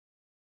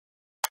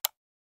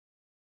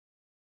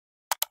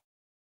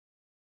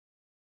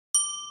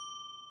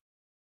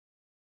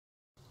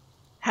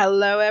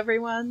Hello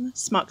everyone,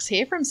 Smox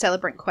here from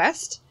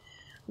CelebrantQuest.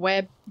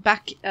 We're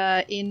back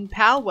in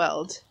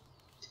Palworld,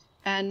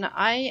 and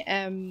I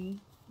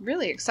am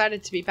really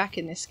excited to be back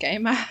in this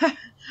game.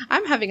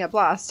 I'm having a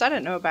blast. I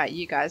don't know about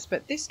you guys,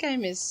 but this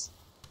game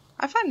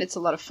I find it's a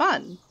lot of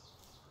fun.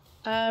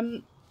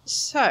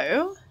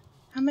 So,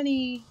 how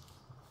many...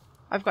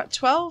 I've got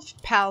 12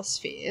 Pal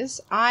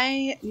Spheres.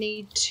 I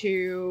need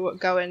to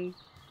go and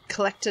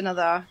collect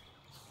another...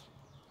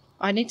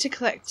 I need to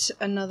collect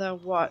another,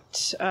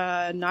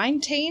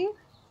 19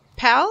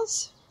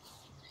 pals?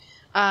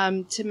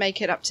 To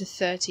make it up to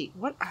 30.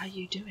 What are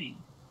you doing?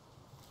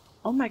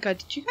 Oh my god,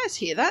 did you guys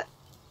hear that?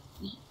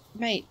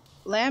 Mate,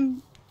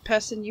 lamb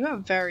person, you are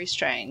very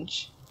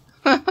strange.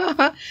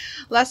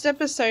 Last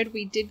episode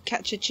we did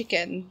catch a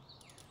chicken.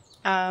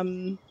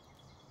 I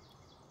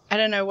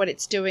don't know what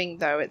it's doing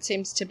though. It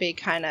seems to be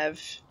kind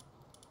of,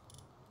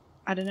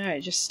 I don't know,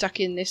 just stuck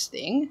in this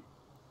thing.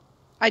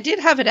 I did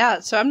have it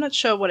out, so I'm not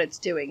sure what it's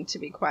doing, to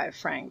be quite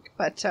frank.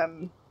 But, how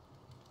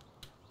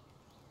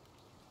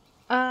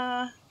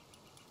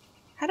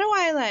do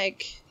I,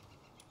 like,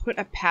 put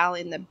a pal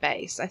in the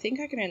base? I think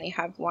I can only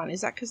have one.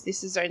 Is that because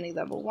this is only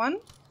level 1?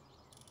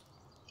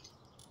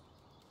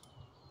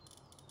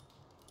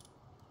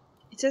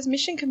 It says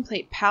mission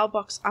complete, pal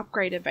box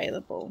upgrade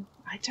available.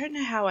 I don't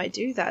know how I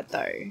do that,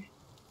 though.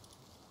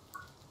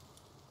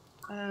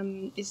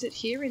 Is it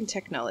here in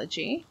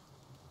technology?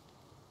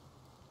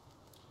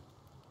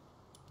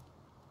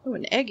 Oh,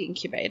 an egg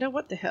incubator.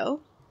 What the hell?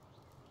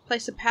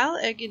 Place a pal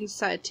egg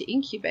inside to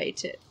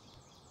incubate it.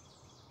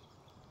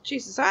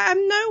 Jesus,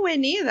 I'm nowhere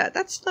near that.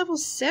 That's level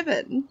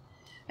 7.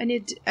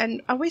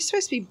 And are we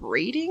supposed to be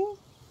breeding?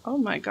 Oh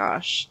my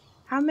gosh.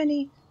 How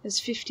many?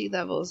 There's 50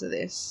 levels of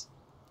this.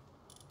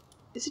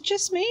 Is it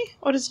just me?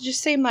 Or does it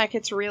just seem like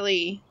that's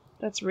really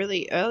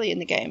early in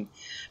the game?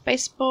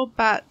 Baseball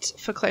bat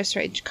for close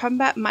range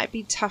combat might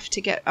be tough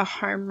to get a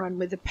home run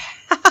with a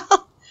pal.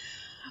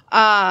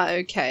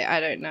 Okay,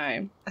 I don't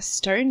know. A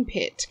stone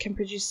pit can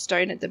produce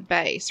stone at the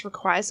base,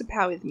 requires a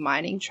pal with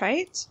mining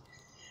trait,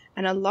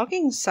 and a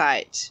logging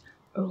site.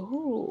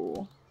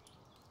 Ooh.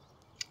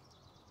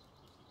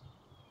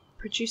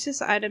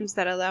 Produces items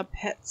that allow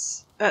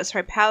pals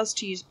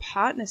to use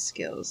partner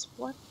skills.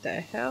 What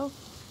the hell?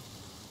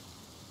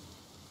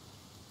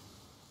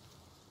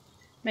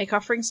 Make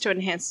offerings to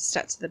enhance the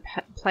stats of the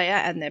player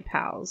and their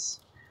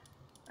pals.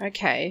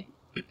 Okay.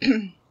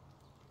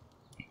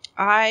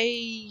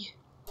 I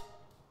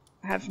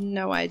have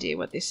no idea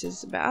what this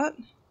is about.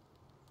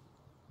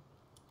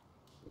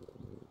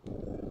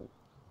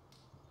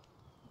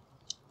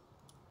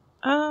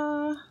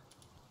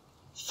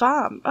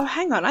 Farm. Oh,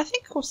 hang on. I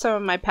think some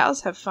of my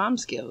pals have farm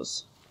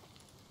skills.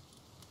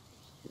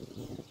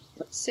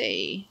 Let's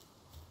see.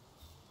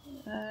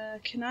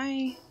 Can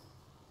I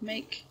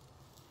make...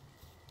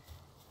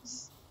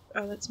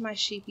 Oh, that's my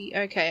sheepy.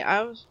 Okay,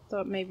 I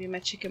thought maybe my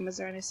chicken was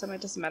around here somewhere.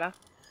 It doesn't matter.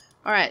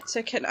 Alright,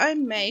 so can I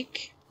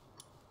make...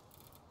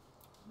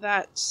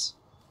 that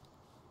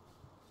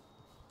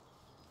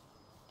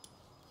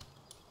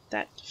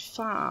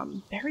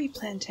farm. Berry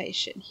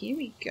plantation. Here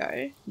we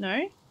go.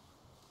 No?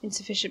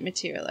 Insufficient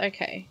material.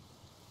 Okay.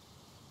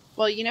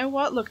 Well, you know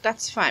what? Look,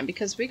 that's fine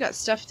because we got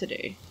stuff to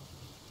do.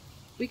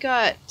 We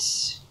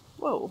got...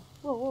 Whoa.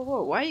 Whoa, whoa,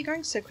 whoa. Why are you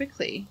going so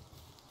quickly?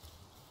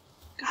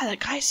 God, that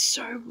guy's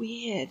so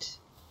weird.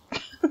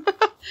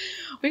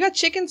 We got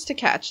chickens to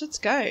catch. Let's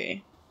go.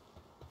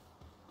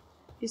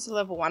 Here's the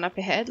level 1 up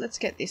ahead. Let's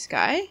get this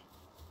guy.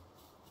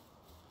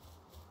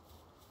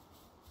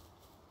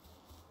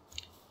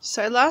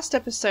 So last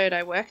episode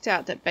I worked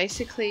out that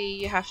basically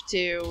you have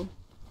to,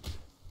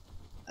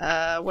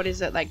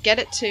 like get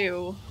it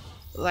to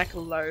like a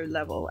low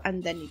level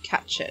and then you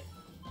catch it.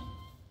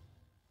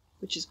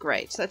 Which is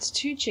great. So that's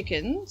 2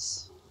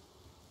 chickens.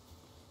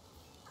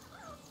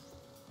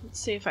 Let's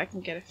see if I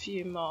can get a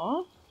few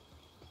more.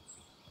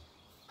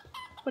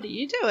 What are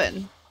you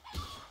doing?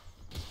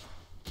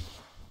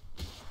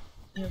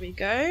 There we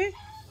go.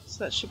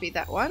 So that should be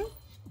that one.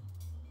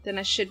 Then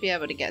I should be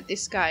able to get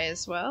this guy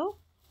as well.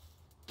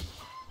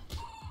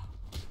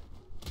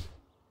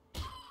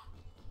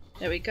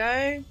 There we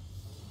go.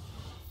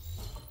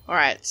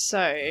 Alright,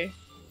 so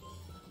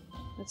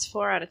that's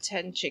 4 out of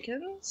 10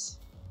 chickens.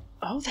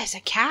 Oh, there's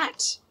a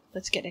cat.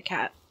 Let's get a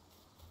cat.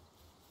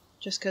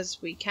 Just because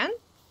we can,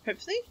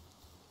 hopefully.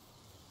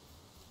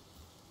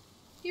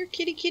 Here,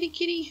 kitty, kitty,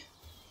 kitty.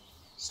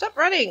 Stop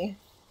running.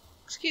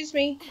 Excuse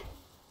me.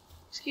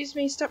 Excuse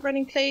me, stop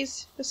running,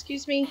 please.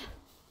 Excuse me.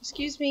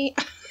 Excuse me.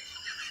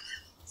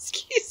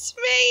 Excuse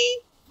me.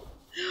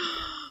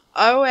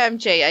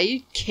 OMG, are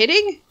you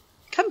kidding?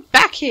 Come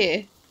back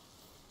here!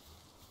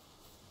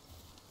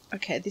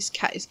 Okay, this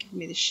cat is giving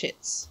me the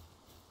shits.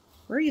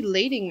 Where are you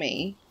leading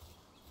me?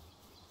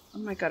 Oh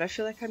my god, I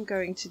feel like I'm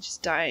going to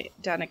just die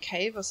down a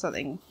cave or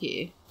something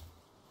here.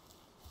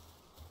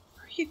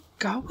 Where are you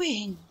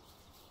going?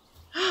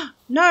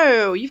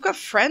 No! You've got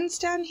friends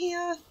down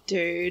here?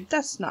 Dude,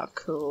 that's not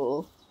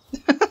cool.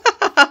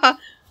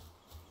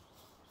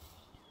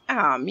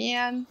 Oh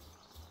man.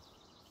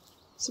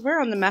 So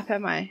where on the map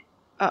am I?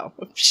 Oh,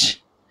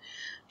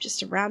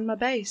 just around my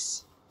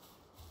base.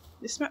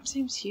 This map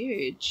seems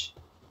huge.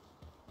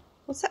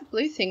 What's that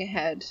blue thing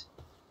ahead?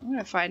 I'm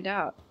gonna find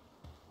out.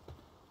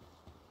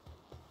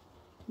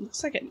 It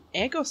looks like an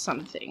egg or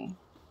something.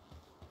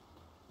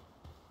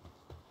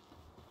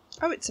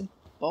 Oh, it's a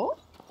ball?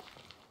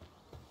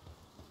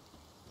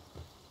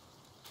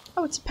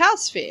 Oh, it's a pal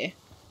sphere.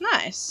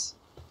 Nice.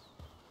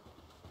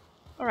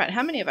 Alright,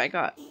 how many have I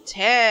got?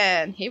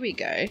 10. Here we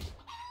go.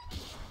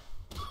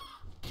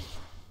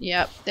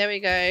 Yep, there we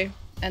go.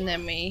 And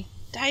then we...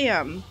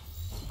 Damn!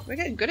 We're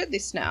getting good at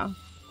this now.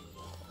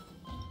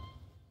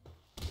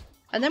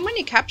 And then when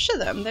you capture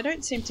them, they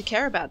don't seem to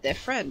care about their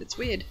friend. It's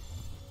weird.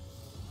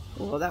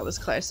 Oh, that was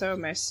close. I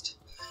almost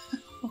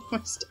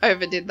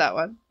overdid that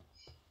one.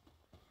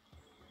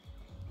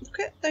 Look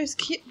at those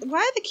why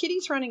are the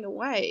kitties running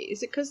away?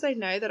 Is it because they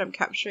know that I'm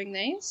capturing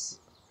these?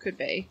 Could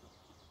be.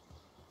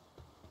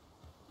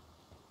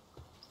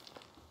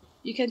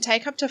 You can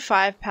take up to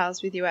 5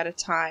 pals with you at a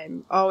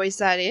time. Oh, is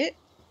that it?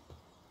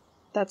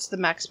 That's the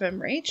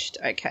maximum reached?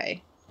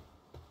 Okay.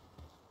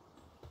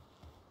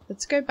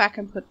 Let's go back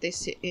and put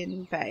this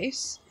in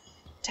base.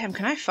 Damn,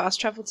 can I fast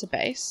travel to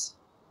base?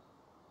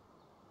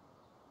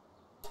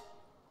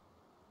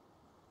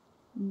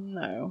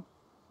 No.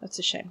 That's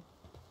a shame.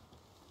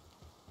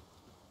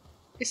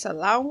 It's a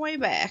long way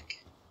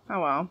back.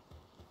 Oh well.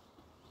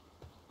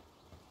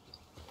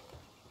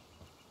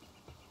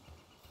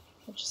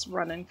 I'll just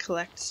run and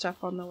collect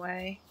stuff on the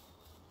way.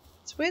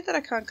 It's weird that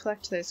I can't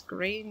collect those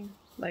green,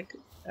 like,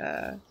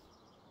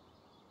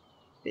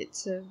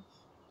 bits of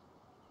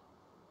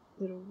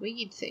little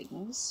weed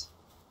things.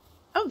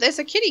 Oh, there's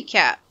a kitty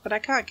cat, but I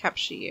can't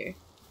capture you.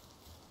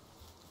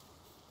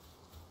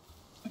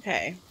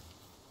 Okay.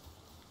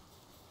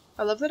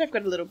 I love that I've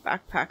got a little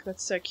backpack.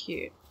 That's so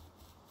cute.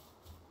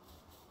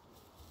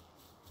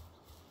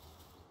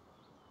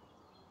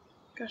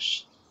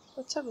 Gosh,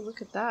 let's have a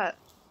look at that.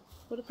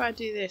 What if I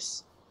do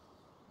this?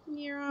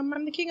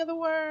 I'm the king of the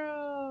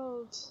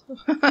world!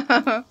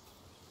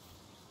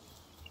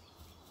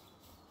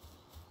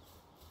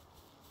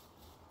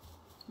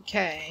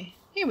 Okay,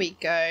 here we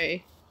go.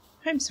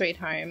 Home sweet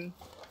home.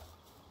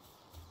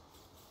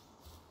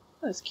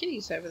 Oh, there's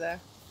kitties over there.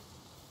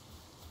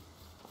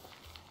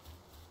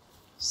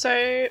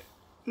 So,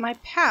 my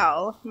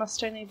pal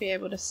must only be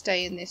able to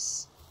stay in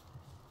this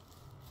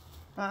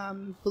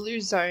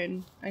blue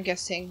zone, I'm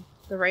guessing.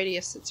 The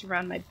radius that's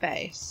around my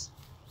base.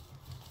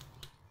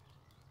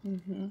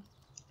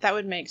 That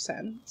would make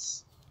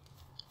sense.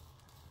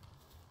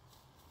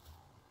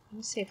 Let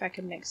me see if I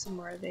can make some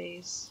more of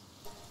these.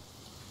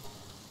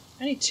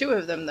 Only 2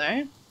 of them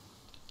though.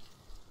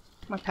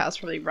 My pal's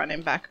probably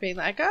running back being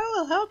like, oh,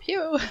 I'll help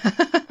you.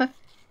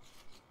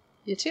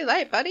 You're too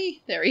late,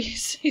 buddy. There he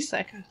is. He's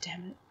like, oh,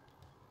 damn it.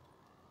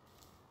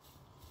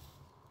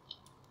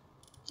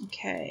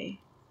 Okay.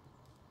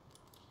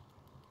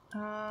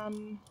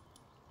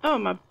 Oh,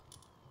 my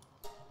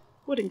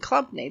wooden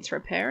club needs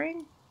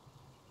repairing.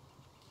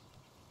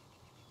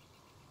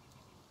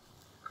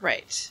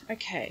 Great.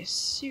 Okay,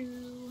 so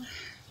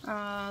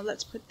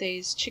let's put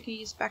these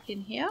chickies back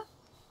in here.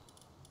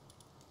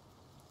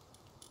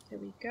 There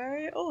we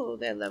go. Oh,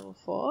 they're level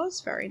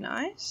 4s. Very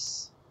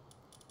nice.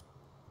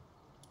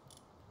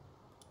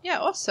 Yeah,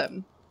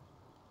 awesome.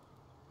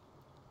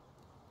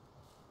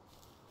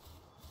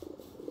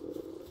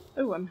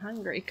 Oh, I'm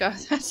hungry. God,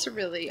 that's a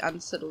really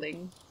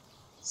unsettling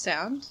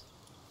sound.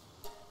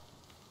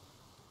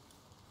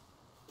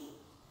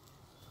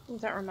 Oh,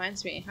 that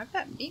reminds me. I have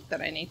that meat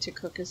that I need to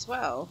cook as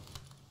well.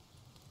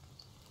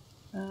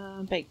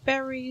 Baked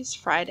berries,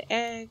 fried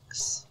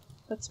eggs.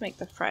 Let's make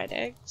the fried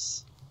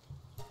eggs.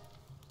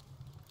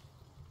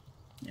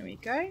 There we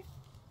go.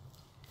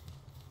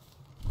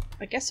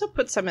 I guess I'll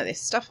put some of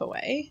this stuff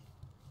away.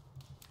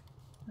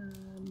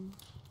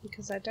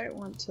 Because I don't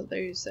want to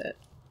lose it.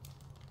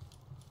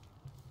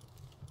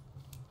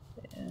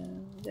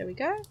 There we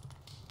go.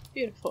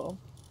 Beautiful.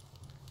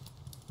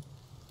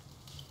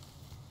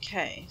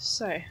 Okay,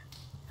 so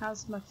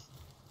how's my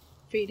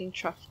feeding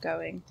trough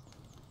going?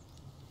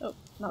 Oh,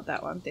 not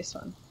that one, this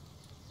one.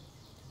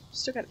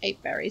 Still got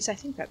 8 berries, I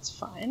think that's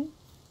fine.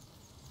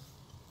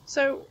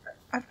 So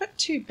I've got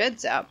 2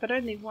 beds out, but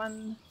only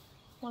one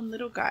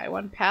little guy,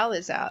 one pal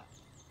is out.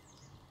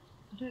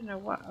 I don't know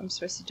what I'm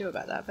supposed to do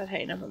about that, but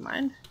hey, never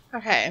mind.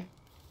 Okay,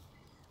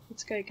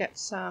 let's go get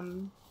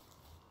some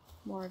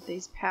more of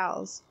these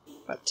pals.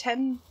 Got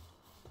 10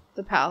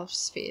 the pal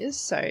spheres,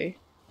 so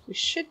we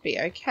should be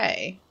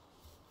okay.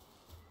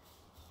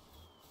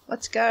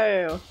 Let's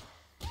go.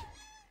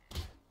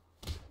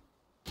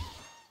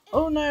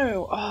 Oh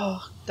no!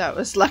 Oh, that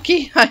was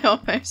lucky. I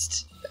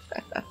almost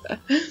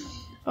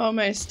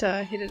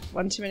hit it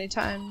one too many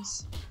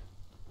times.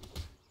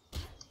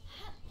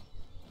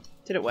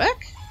 Did it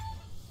work?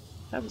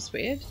 That was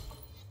weird.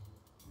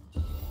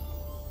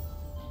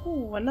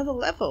 Oh, another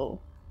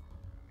level.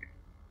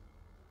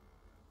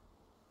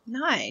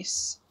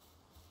 Nice.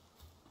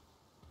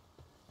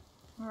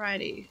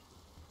 Alrighty.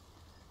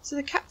 So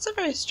the cats are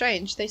very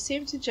strange. They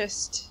seem to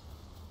just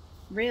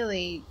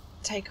really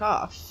take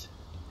off.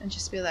 And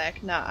just be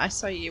like, nah, I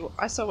saw you.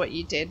 I saw what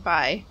you did.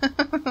 Bye.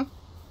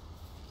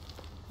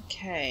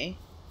 Okay.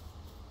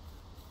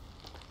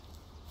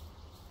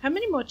 How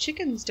many more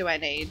chickens do I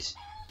need?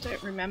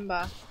 Don't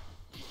remember.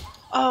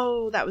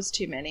 Oh, that was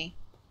too many.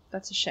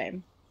 That's a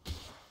shame.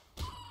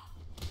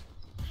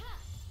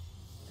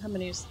 How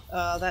many is...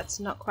 Oh, that's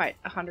not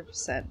quite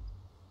 100%.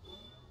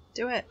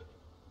 Do it.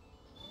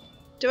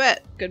 Do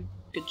it. Good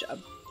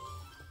job.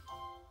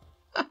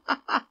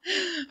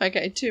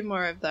 Okay, 2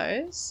 more of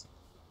those.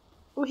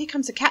 Oh, here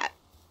comes a cat.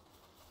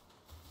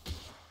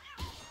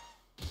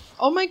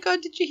 Oh my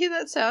god, did you hear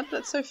that sound?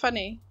 That's so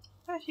funny.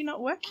 Why are you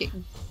not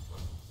working?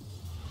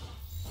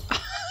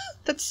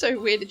 That's so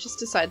weird, it just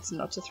decides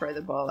not to throw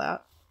the ball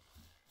out.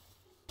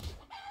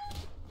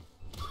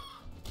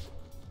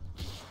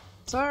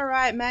 It's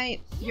alright,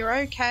 mate. You're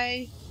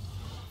okay.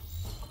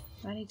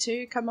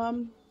 92, come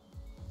on.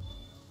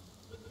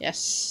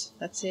 Yes,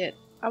 that's it.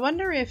 I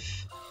wonder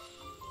if,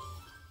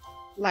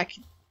 like,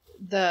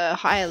 the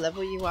higher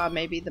level you are,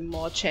 maybe the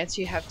more chance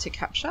you have to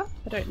capture?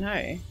 I don't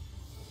know.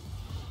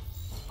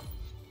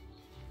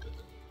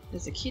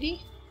 There's a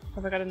kitty.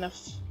 Have I got enough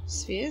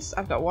spheres?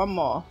 I've got 1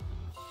 more.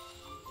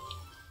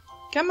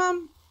 Come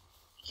on.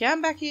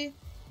 Come back here.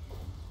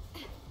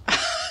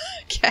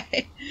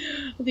 Okay.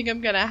 I think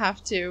I'm gonna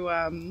have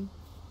to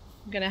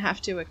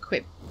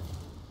equip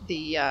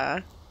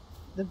the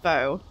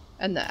bow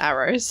and the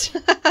arrows.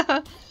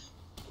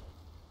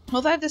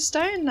 Although the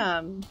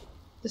stone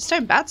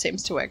bat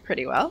seems to work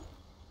pretty well.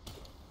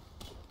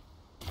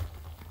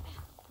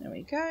 There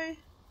we go.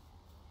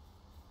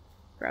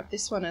 Grab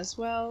this one as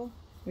well.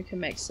 We can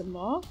make some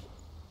more.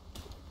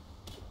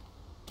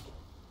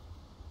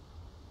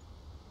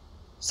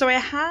 So I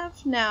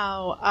have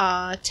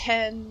now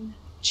 10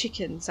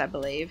 chickens, I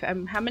believe.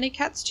 And how many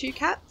cats? 2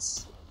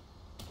 cats?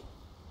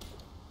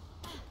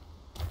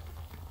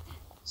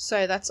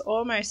 So that's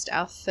almost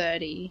our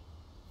 30.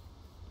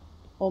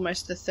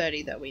 Almost the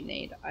 30 that we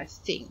need, I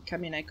think. I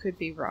mean, I could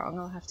be wrong.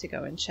 I'll have to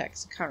go and check,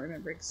 so I can't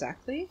remember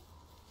exactly.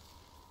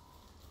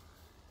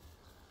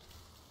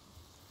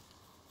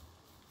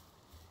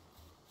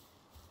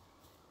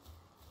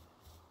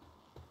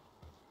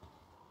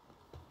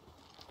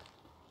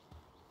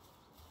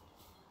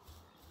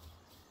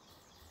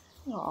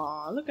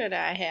 Aw, look at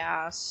our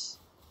house.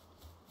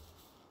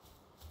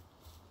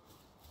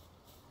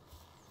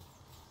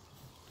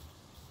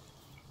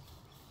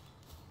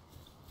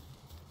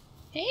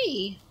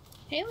 Hey!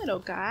 Hey, little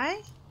guy.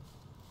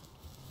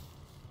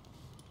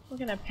 We're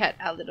gonna pet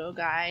our little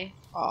guy.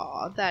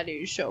 Aw, that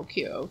is so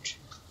cute.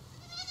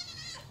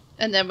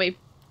 And then we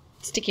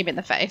stick him in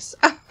the face.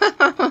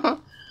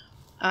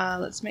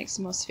 Let's make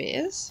some more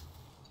spheres.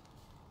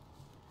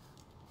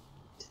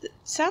 Did it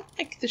sound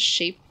like the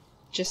sheep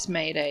just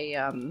made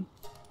a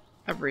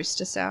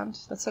rooster sound?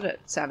 That's what it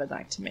sounded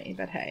like to me,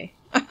 but hey.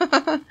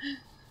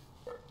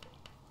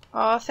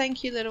 Oh,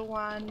 thank you, little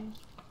one.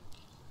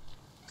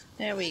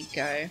 There we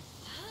go.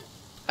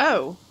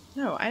 Oh,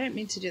 no, I don't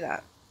mean to do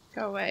that.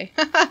 Go away.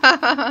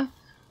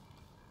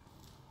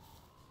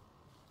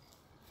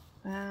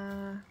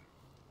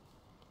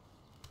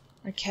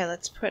 Okay,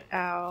 let's put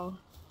our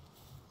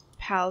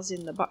pals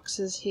in the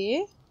boxes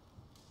here.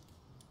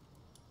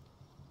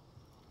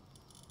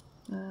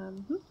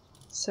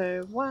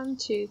 So 1,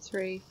 2,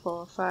 3,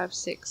 4, 5,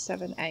 6,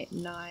 7, 8,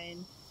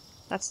 9.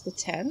 That's the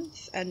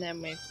 10th. And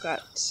then we've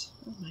got...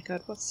 Oh my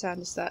god, what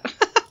sound is that?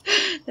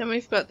 Then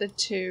we've got the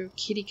 2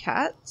 kitty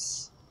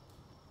cats.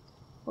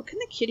 What can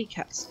the kitty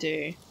cats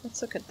do?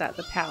 Let's look at that,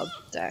 the powered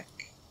deck.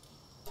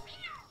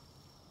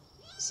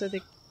 So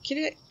the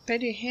kitty... They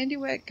do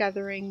handiwork,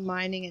 gathering,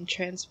 mining, and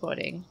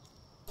transporting.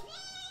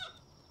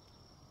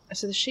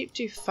 So the sheep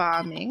do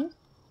farming.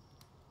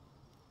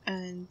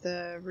 And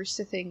the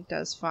rooster thing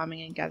does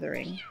farming and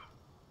gathering.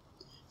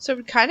 So it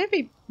would kind of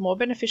be more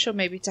beneficial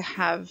maybe to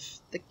have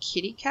the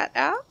kitty cat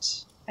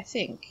out, I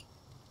think.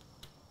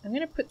 I'm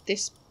going to put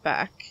this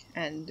back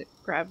and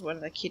grab one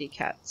of the kitty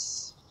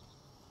cats.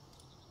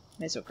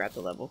 May as well grab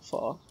the level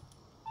 4.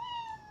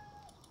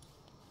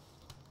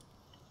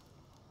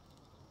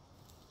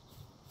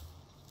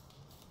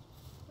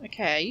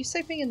 Okay, are you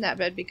sleeping in that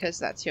bed because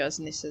that's yours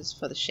and this is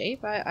for the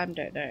sheep? I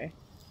don't know.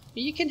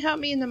 But you can help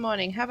me in the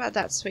morning. How about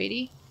that,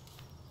 sweetie?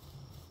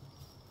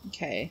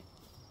 Okay,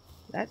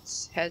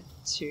 let's head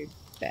to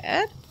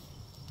bed.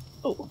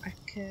 Oh, I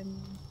can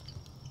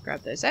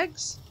grab those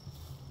eggs.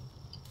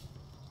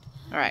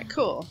 Alright,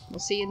 cool. We'll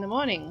see you in the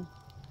morning.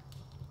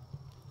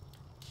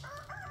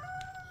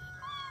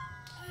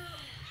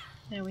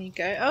 There we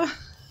go. Oh,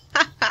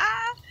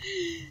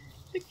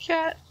 the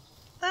cat.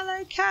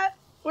 Hello, cat.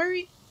 Where are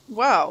you?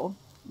 Whoa,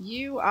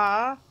 you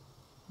are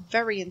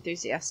very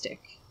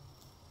enthusiastic.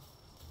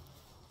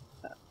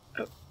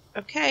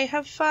 Okay,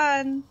 have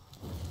fun.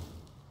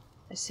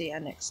 I see our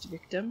next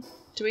victim.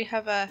 Do we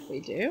have a... We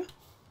do.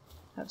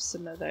 Have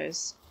some of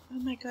those. Oh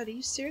my god, are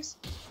you serious?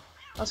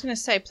 I was going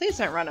to say, please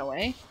don't run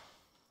away.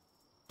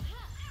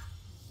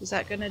 Is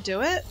that going to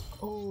do it?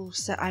 Oh,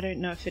 so I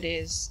don't know if it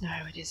is. No,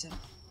 it isn't.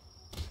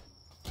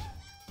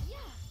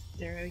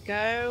 There we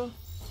go.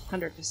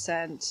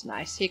 100%.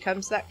 Nice. Here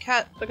comes that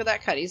cat. Look at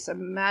that cat. He's so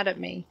mad at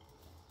me.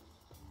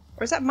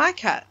 Or is that my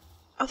cat?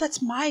 Oh,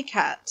 that's my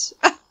cat.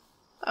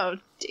 Oh,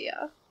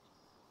 dear.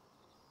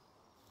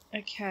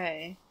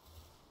 Okay.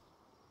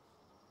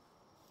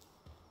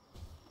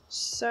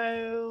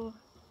 So,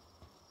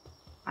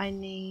 I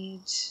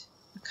need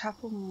a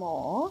couple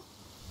more.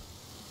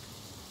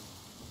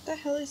 What the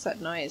hell is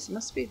that noise? It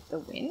must be the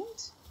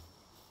wind?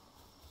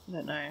 I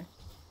don't know.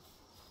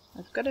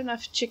 I've got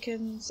enough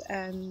chickens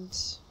and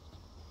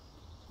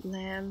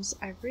lambs.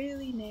 I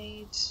really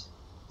need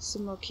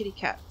some more kitty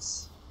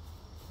cats.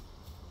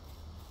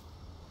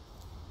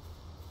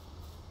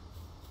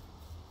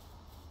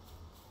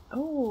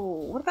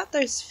 Oh, what about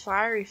those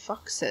fiery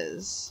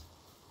foxes?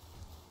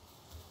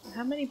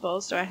 How many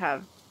balls do I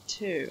have?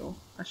 2.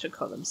 I should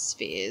call them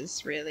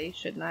spheres, really,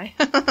 shouldn't I?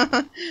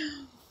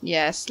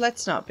 Yes,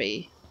 let's not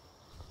be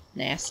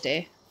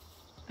nasty.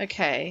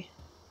 Okay.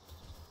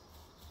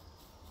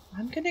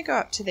 I'm gonna go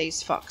up to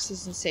these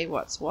foxes and see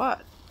what's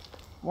what.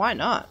 Why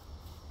not?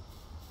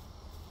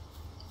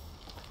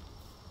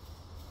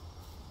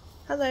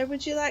 Hello,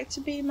 would you like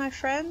to be my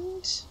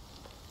friend?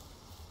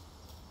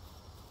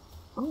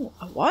 Oh,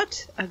 a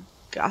what? A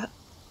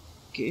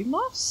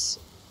Gumos?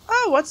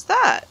 Oh, what's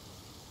that?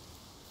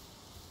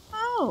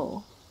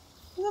 Oh,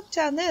 look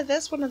down there.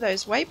 There's one of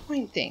those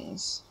waypoint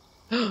things.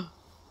 Okay,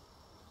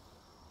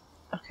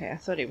 I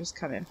thought he was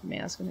coming for me.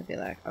 I was going to be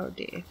like, oh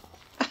dear.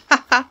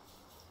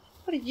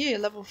 What are you?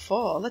 Level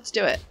 4. Let's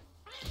do it.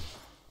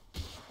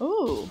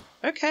 Ooh,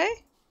 okay.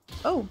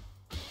 Oh.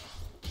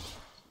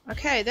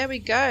 Okay, there we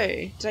go.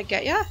 Did I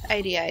get ya?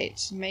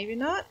 88. Maybe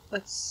not.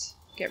 Let's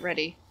get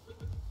ready.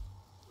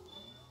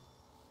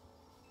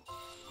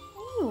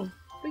 Ooh,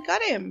 we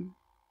got him.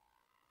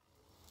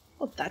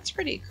 Well, that's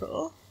pretty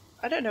cool.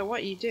 I don't know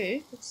what you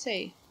do. Let's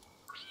see.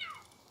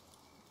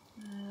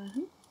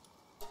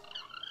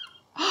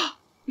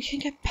 We can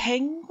get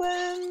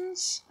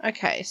penguins.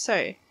 Okay,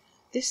 so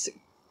this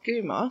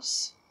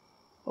Gumos,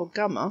 or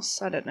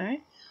Gumos, I don't know,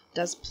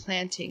 does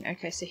planting.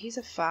 Okay, so he's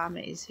a farmer,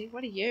 is he?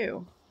 What are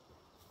you?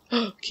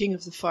 King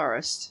of the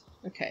forest.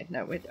 Okay,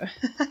 no, we're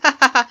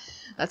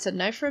that's a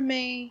no from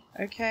me.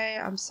 Okay,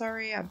 I'm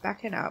sorry, I'm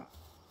backing up.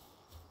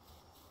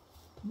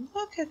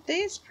 Look at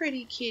these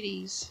pretty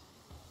kitties.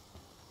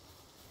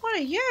 What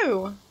are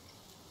you?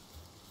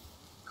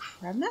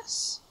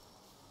 Cremus?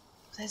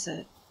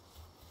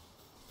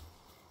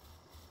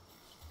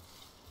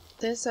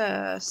 There's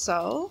a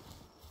soul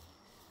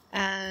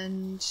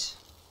and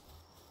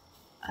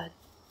a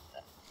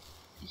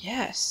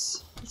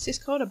yes. What's this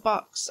called? A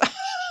box.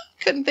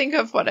 Couldn't think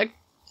of what a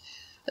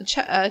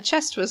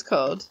chest was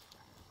called.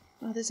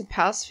 Oh, there's a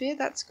Palsphere.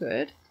 That's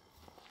good.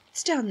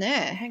 It's down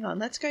there. Hang on.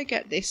 Let's go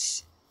get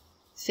this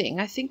thing.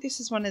 I think this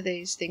is one of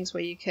these things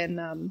where you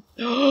can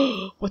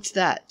what's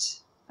that?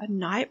 A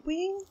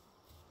Nightwing?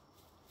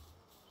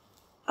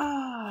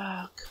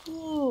 Ah,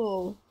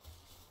 cool.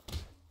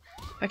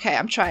 Okay,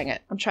 I'm trying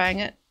it. I'm trying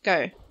it.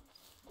 Go.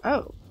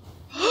 Oh.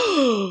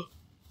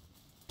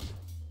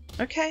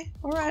 Okay,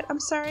 alright, I'm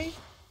sorry.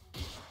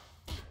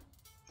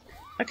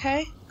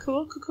 Okay,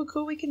 cool, cool, cool,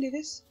 cool. We can do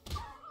this.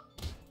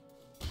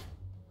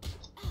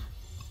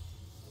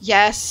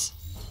 Yes.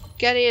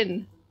 Get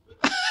in.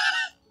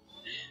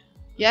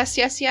 Yes,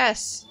 yes,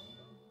 yes.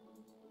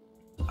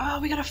 Oh,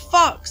 we got a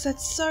fox.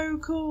 That's so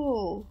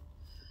cool.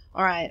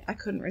 Alright, I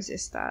couldn't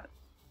resist that.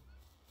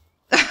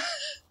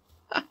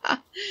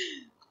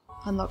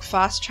 Unlock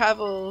fast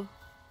travel.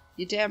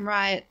 You're damn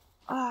right.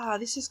 Ah,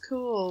 this is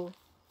cool.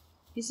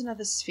 Here's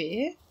another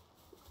sphere.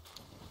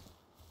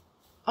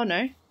 Oh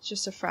no, it's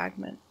just a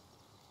fragment.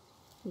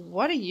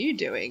 What are you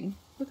doing?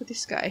 Look at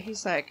this guy.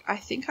 He's like, I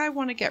think I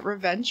want to get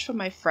revenge for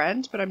my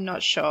friend, but I'm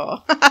not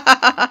sure.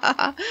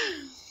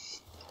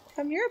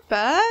 You're a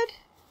bird?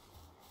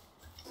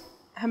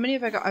 How many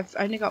have I got? I've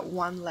only got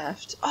 1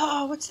 left.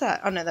 Oh, what's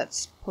that? Oh no,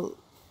 that's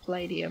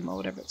palladium or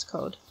whatever it's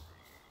called.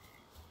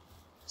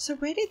 So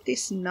where did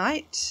this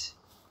night...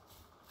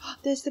 Oh,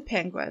 there's the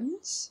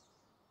penguins.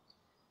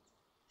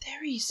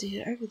 There he is,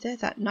 over there,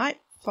 that night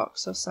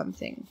fox or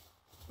something.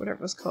 Whatever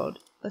it was called.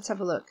 Let's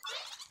have a look.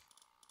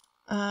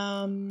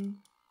 Oh.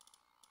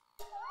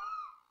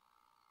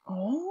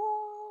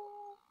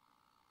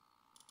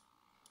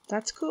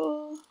 That's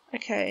cool.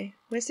 Okay,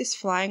 where's this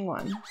flying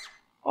one?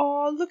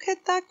 Oh, look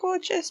at that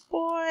gorgeous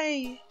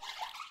boy.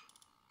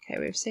 Okay,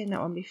 we've seen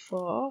that one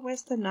before.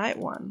 Where's the night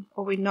one?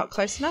 Are we not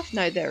close enough?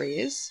 No, there he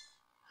is.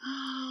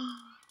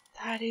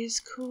 That is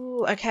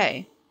cool.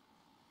 Okay.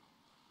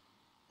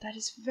 That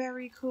is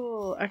very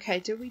cool. Okay,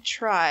 do we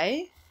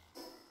try...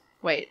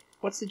 Wait,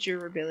 what's the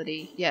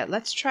durability? Yeah,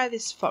 let's try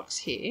this fox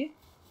here.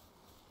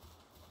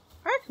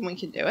 I reckon we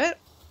can do it.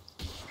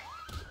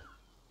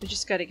 We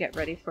just got to get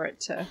ready for it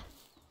to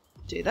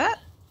do that.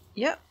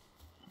 Yep.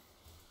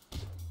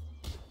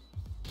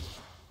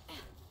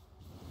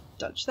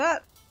 Dodge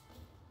that.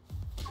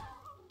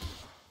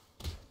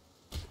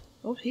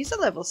 Oh, he's a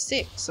level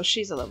 6. Or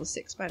she's a level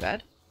 6, my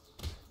bad.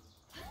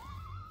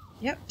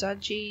 Yep,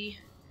 dodgy.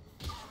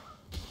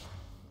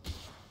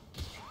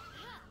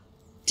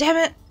 Damn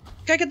it!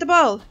 Go get the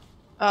ball!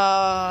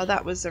 Oh,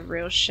 that was a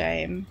real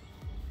shame.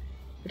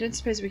 I don't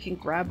suppose we can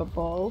grab a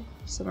ball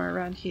somewhere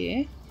around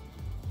here.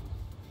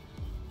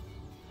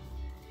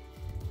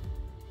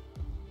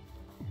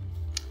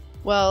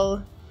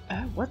 Well,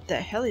 what the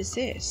hell is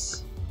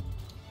this?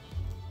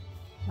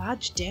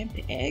 Large damp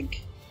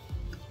egg?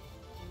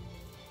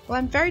 Well,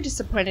 I'm very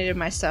disappointed in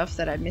myself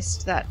that I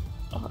missed that.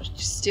 Oh,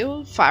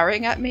 still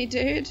firing at me,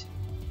 dude?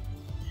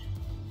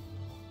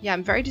 Yeah,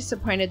 I'm very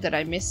disappointed that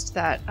I missed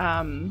that,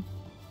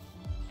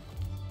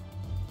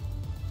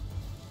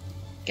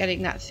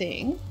 getting that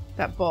thing,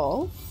 that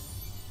ball.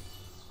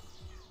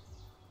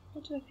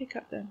 What did I pick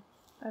up then?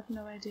 I have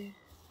no idea.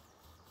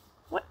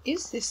 What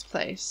is this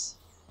place?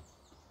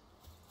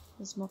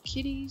 There's more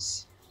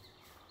kitties.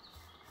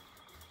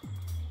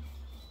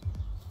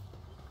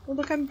 Well,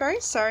 look, I'm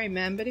very sorry,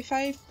 man, but if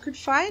I could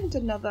find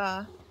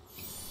another...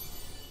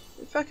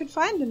 If I could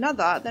find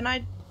another, then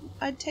I'd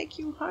take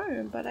you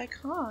home, but I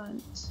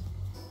can't.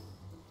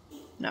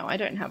 No, I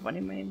don't have one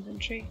in my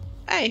inventory.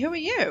 Hey, who are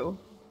you?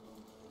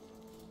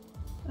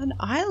 An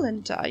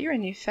islander? You're a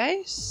new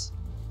face?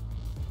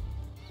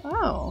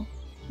 Oh.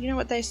 You know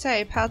what they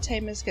say, pal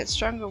tamers get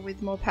stronger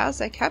with more pals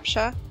they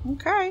capture.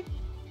 Okay.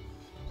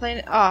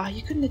 Plain. Oh,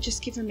 you couldn't have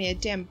just given me a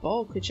damn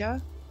ball, could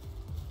you?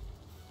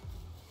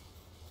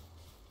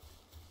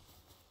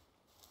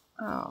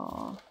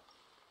 Oh.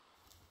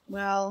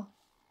 Well,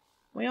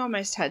 we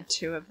almost had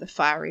two of the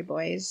fiery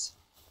boys.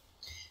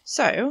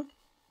 So,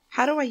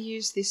 how do I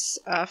use this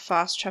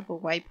fast travel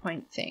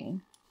waypoint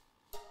thing?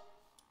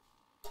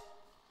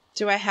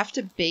 Do I have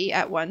to be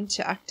at one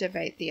to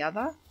activate the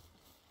other?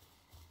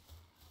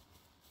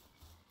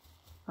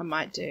 I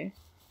might do.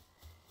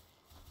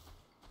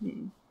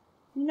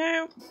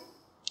 No. It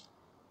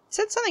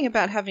said something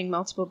about having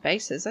multiple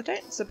bases. I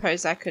don't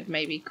suppose I could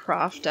maybe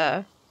craft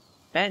a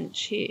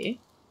bench here.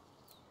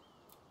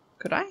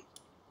 Could I?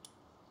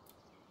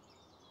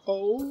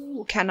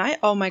 Oh, can I?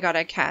 Oh my god,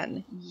 I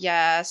can.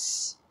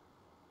 Yes.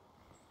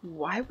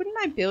 Why wouldn't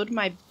I build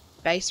my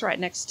base right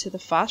next to the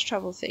fast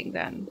travel thing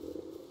then?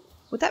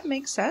 Would that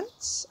make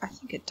sense? I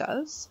think it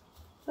does.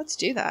 Let's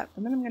do that.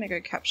 And then I'm going to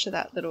go capture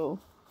that little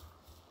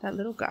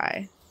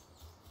guy.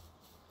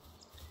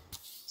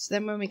 So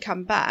then when we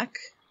come back,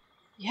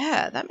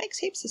 yeah, that makes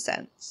heaps of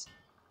sense.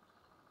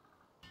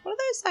 What are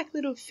those like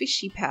little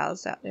fishy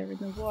pals out there in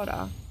the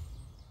water?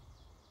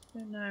 I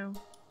don't know.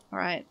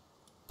 Alright.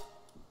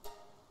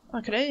 Oh,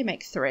 I could only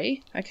make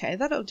 3. Okay,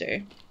 that'll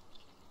do.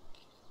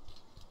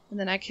 And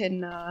then I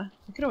can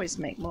always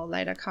make more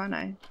later, can't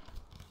I?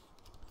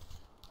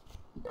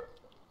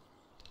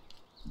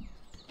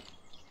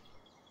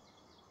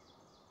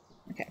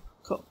 Okay,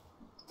 cool.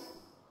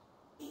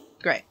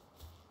 Great.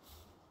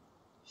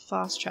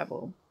 Fast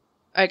travel.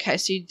 Okay,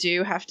 so you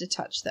do have to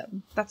touch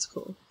them. That's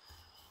cool.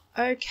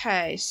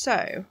 Okay,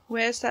 so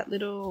where's that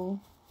little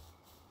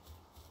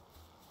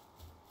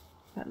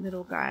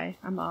guy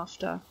I'm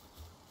after?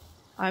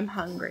 I'm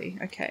hungry.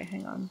 Okay,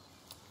 hang on.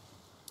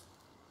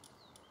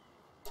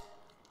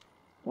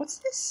 What's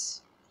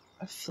this?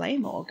 A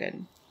flame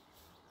organ.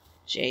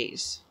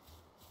 Jeez.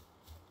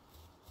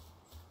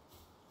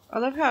 I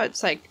love how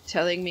it's like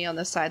telling me on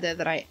the side there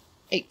that I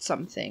ate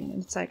something.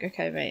 And it's like,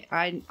 okay, mate,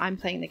 I'm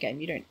playing the game.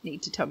 You don't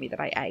need to tell me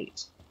that I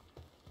ate.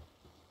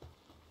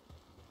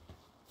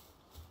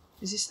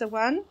 Is this the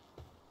one?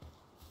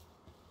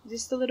 Is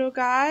this the little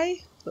guy?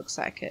 Looks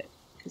like it,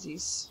 because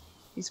he's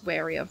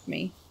wary of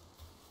me.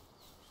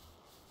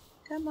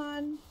 Come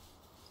on.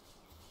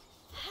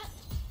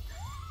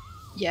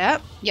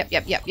 Yep.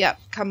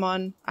 Come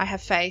on. I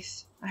have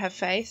faith. I have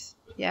faith.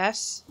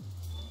 Yes.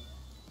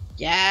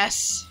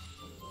 Yes.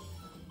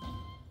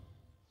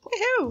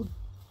 Woohoo!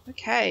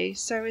 Okay,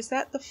 so is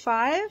that the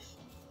 5?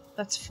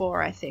 That's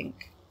 4, I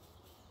think.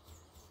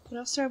 What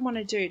else do I want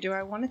to do? Do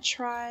I want to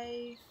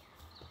try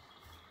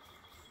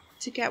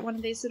to get one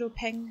of these little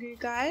pengu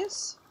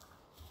guys?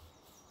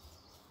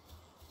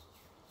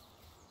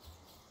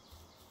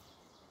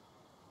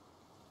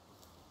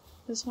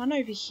 There's one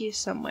over here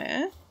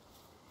somewhere.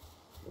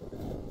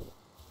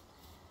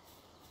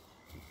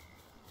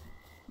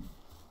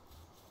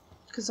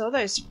 Because all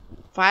those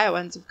fire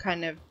ones have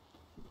kind of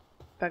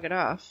buggered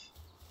off.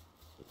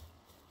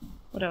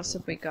 What else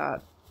have we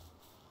got?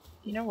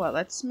 You know what?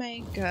 Let's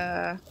make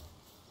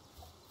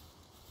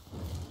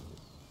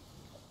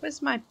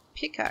where's my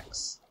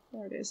pickaxe?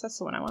 There it is. That's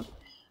the one I want.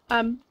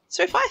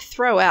 So if I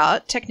throw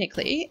out,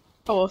 technically,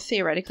 or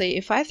theoretically,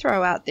 if I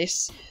throw out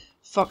this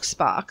Fox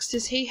Sparks,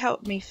 does he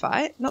help me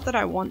fight? Not that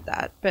I want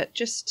that, but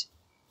just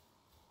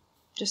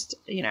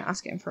you know,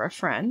 asking for a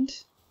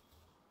friend.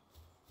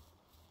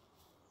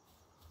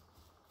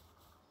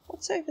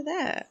 What's over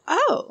there?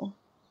 Oh!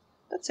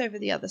 That's over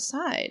the other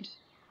side.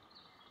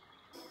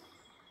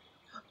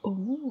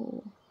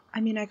 Oh.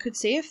 I mean, I could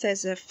see if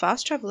there's a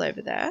fast travel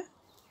over there.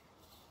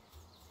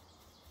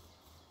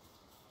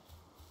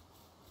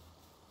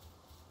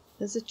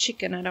 There's a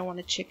chicken. I don't want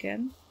a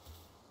chicken.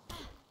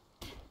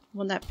 I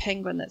want that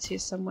penguin that's here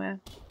somewhere.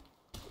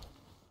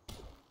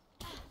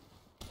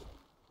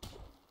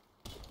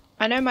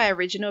 I know my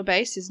original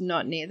base is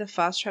not near the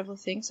fast travel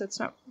thing, so it's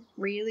not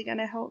really going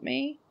to help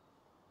me.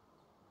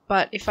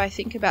 But if I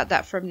think about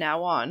that from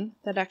now on,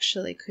 that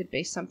actually could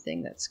be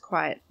something that's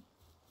quite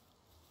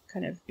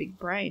kind of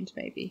big-brained,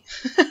 maybe.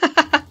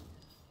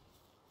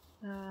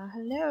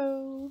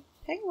 Hello,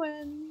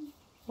 penguin.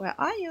 Where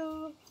are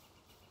you?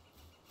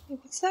 Oh,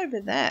 what's that over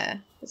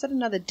there? Is that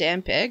another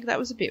damp egg? That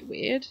was a bit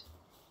weird.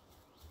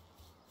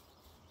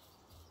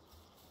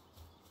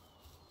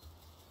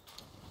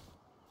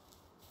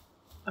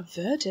 A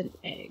verdant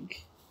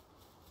egg?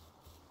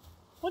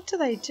 What do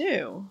they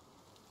do?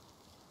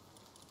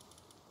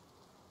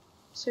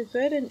 So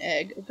verdant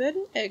egg. A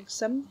verdant egg,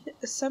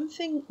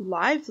 something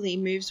lively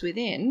moves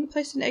within.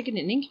 Place an egg in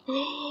an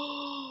incubator.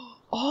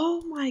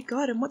 Oh my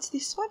god, and what's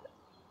this one?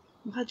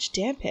 Large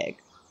damp egg.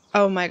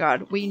 Oh my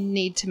god, we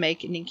need to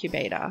make an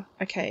incubator.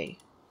 Okay,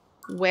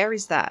 where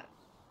is that?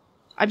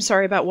 I'm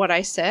sorry about what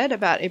I said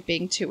about it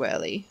being too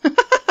early.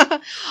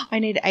 I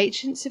need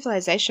ancient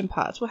civilization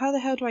parts. Well, how the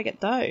hell do I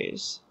get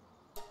those?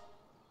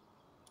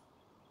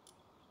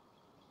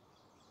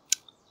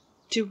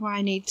 Do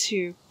I need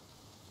to...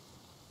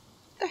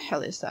 What the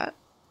hell is that?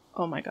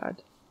 Oh my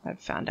god, I've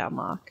found our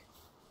mark.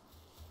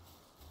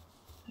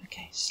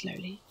 Okay,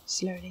 slowly,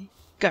 slowly,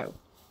 go.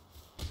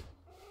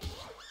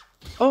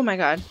 Oh my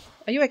god,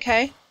 are you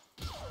okay?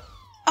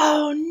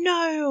 Oh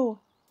no!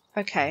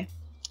 Okay.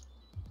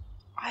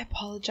 I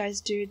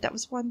apologize, dude. That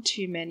was one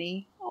too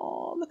many.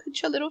 Oh, look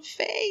at your little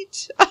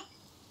feet.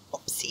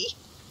 Oopsie.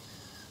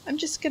 I'm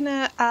just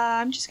gonna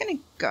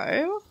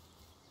go.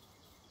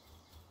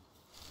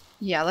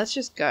 Yeah, let's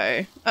just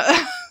go.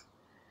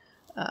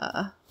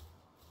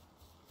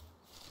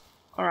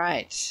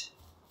 Alright.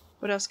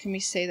 What else can we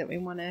see that we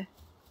want to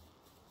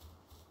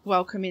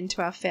welcome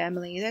into our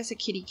family? There's a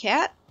kitty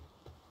cat.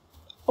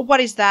 Oh,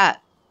 what is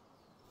that?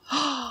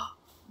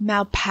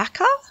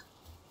 Malpaca?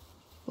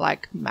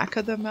 Like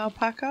Macca the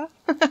Malpaca?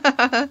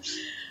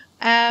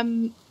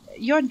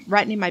 You're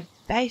right near my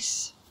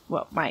base.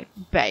 Well, my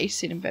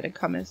base in inverted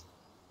commas.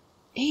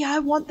 Hey, I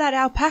want that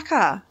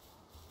alpaca.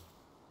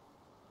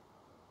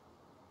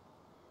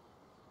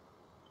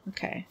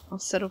 Okay, I'll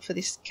settle for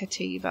this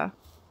Cativa.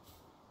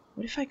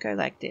 What if I go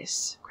like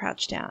this?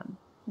 Crouch down.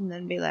 And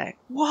then be like,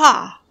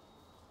 wah!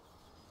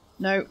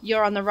 No,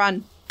 you're on the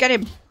run. Get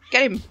him!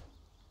 Get him!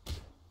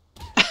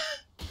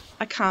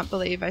 I can't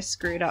believe I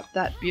screwed up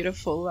that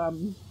beautiful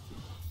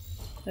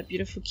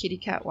kitty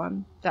cat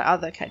one. The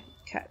other cat,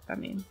 I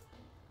mean.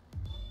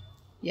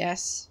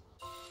 Yes.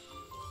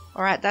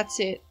 Alright, that's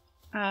it.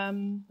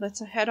 Let's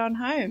head on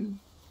home.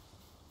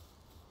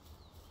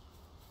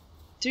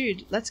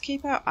 Dude, let's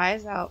keep our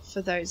eyes out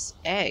for those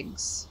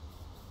eggs.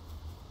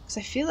 Because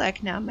I feel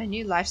like now my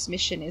new life's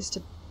mission is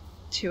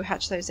to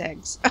hatch those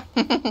eggs.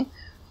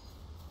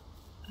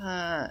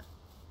 The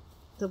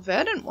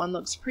verdant one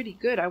looks pretty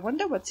good. I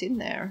wonder what's in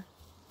there.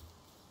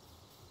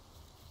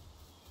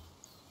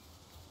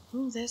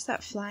 Oh, there's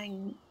that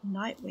flying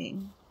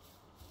nightwing.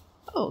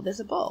 Oh, there's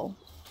a ball.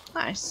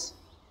 Nice.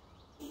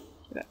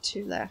 We've got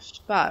 2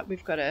 left, but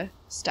we've got a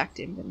stacked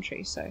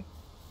inventory, so...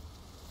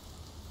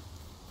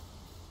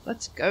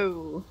 Let's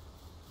go.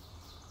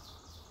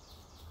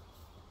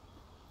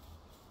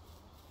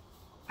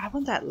 I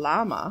want that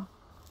llama.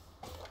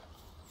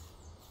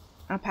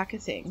 Alpaca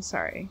thing,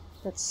 sorry.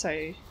 That's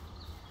so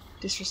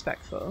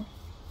disrespectful.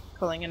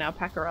 Calling an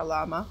alpaca a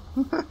llama.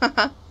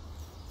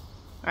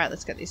 Alright,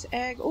 let's get this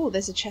egg. Oh,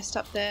 there's a chest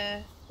up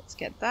there. Let's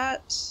get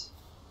that.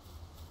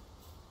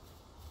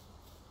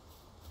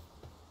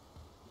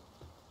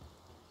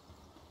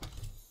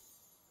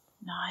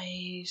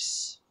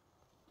 Nice.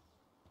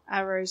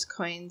 Arrows,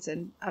 coins,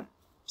 and a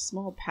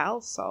small pal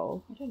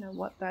soul. I don't know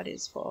what that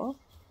is for.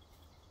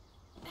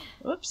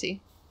 Whoopsie.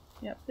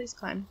 Yep, please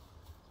climb.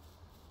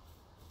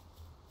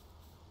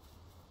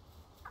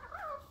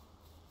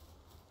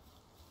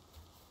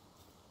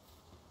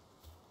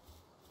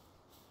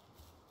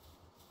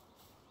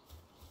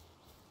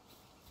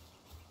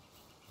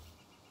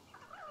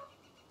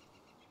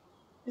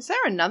 Is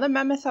there another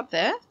mammoth up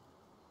there?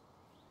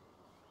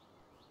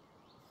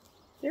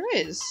 There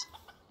is.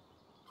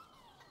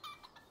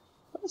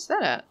 What is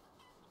that at?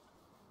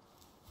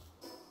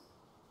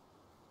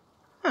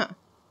 Huh.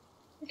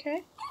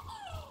 Okay.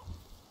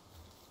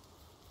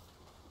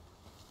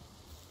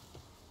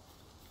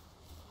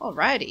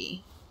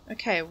 Alrighty.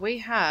 Okay, we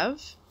have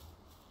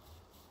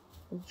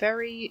a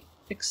very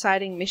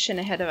exciting mission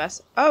ahead of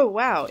us. Oh,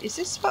 wow. Is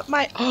this what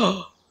my...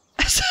 Oh!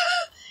 Is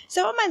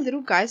that what my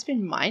little guy's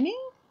been mining?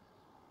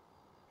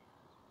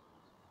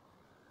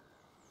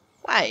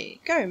 Way,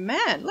 go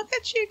man. Look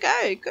at you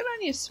go. Good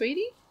on you,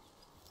 sweetie.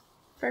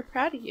 Very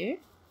proud of you.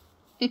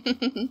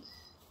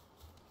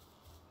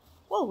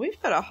 Well,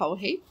 we've got a whole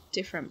heap of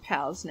different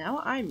pals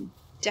now. I'm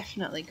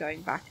definitely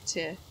going back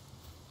to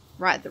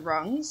right the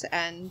wrongs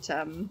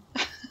and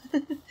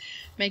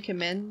make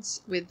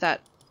amends with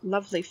that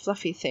lovely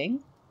fluffy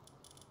thing.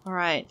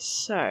 Alright,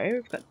 so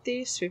we've got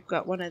this. We've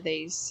got one of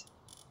these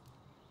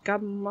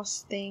gum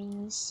moss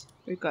things.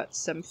 We've got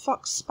some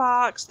fox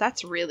sparks.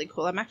 That's really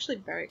cool. I'm actually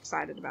very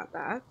excited about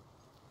that.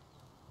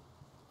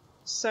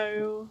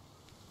 So...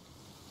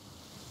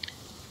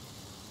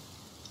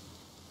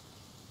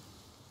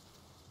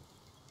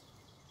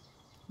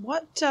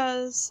 What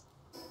does...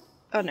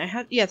 Oh no,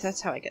 yeah,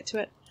 that's how I get to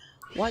it.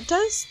 What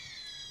does...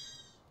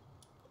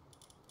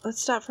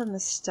 Let's start from the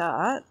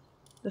start.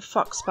 The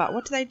foxbot.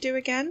 What do they do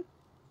again?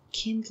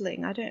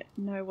 Kindling. I don't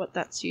know what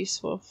that's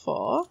useful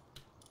for.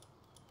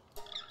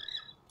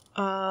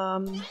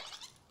 Cremis.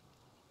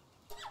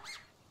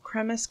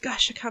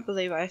 Gosh, I can't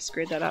believe I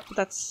screwed that up. But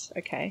that's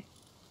okay.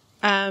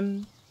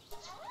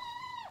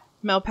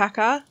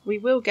 Melpacker. We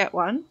will get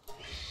one.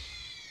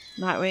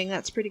 Nightwing.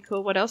 That's pretty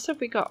cool. What else have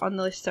we got on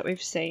the list that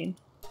we've seen?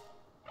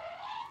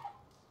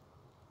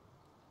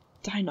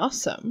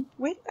 Dinosaur?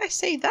 Where did I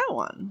see that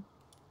one?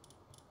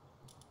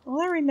 All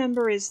I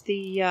remember is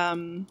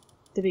the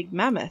big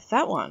mammoth.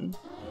 That one.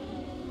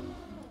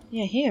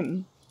 Yeah,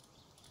 him.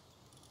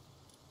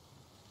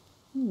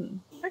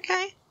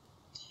 Okay.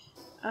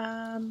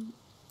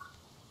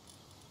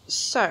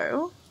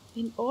 So,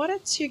 in order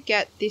to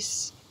get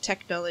this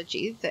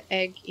technology, the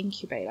egg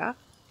incubator...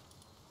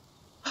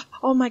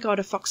 Oh my god,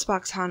 a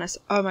foxsparks harness.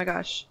 Oh my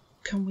gosh.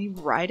 Can we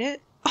ride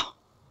it? Oh.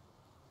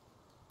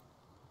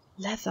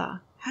 Leather.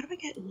 How do I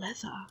get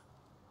leather?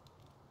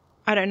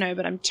 I don't know,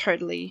 but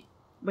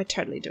we're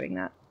totally doing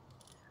that.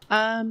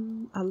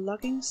 A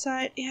logging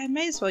site. Yeah, I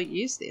may as well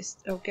use this.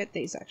 Or get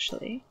these,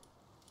 actually.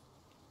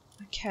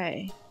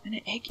 Okay. And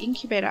an egg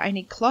incubator. I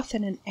need cloth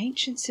and an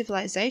ancient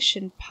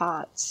civilization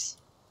parts.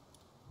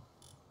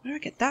 Where do I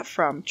get that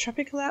from?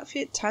 Tropical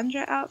outfit?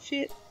 Tundra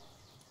outfit?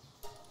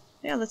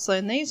 Yeah, let's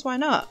learn these. Why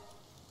not?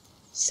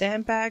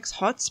 Sandbags.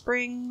 Hot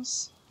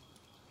springs.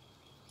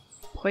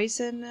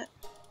 Poison.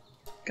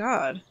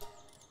 God.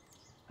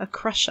 A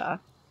crusher.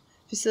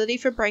 Facility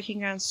for breaking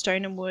down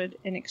stone and wood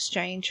in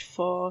exchange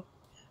for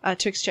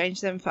to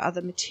exchange them for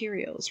other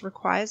materials.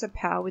 Requires a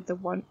power with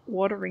the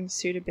watering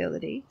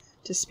suitability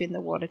to spin the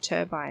water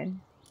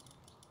turbine.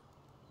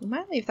 We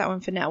might leave that one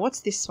for now. What's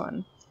this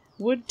one?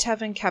 Wood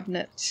tavern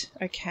cabinet.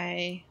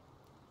 Okay.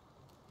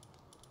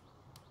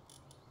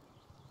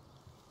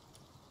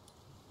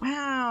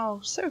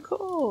 Wow, so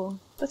cool.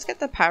 Let's get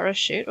the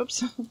parachute.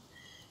 Oops.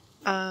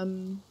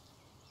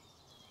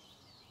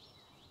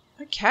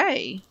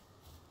 Okay.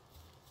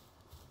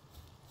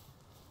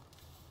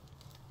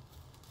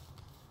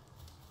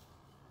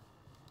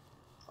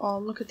 Oh,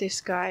 look at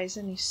this guy.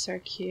 Isn't he so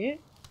cute?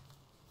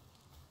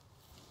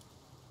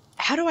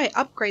 How do I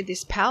upgrade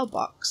this power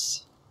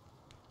box?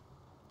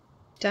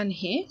 Down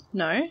here?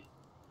 No.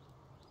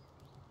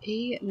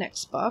 E,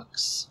 next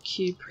box.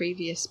 Q,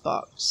 previous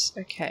box.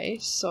 Okay,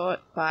 sort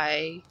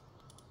by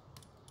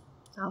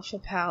alpha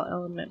PAL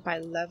element by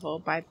level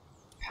by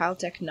PAL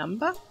deck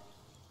number?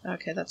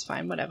 Okay, that's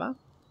fine, whatever.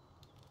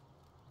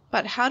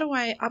 But how do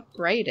I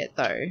upgrade it,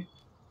 though?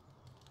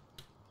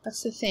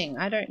 That's the thing,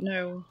 I don't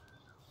know.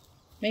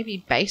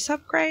 Maybe base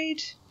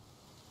upgrade?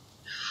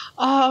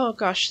 Oh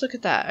gosh, look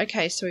at that.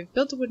 Okay, so we've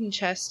built a wooden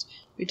chest,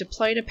 we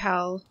deployed a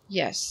PAL,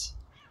 yes.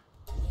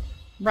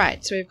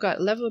 Right, so we've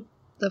got level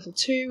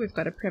 2, we've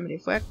got a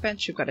primitive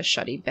workbench, we've got a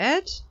shoddy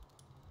bed.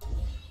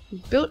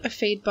 We've built a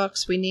feed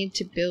box, we need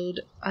to build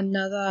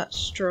another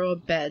straw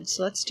bed,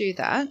 so let's do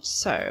that.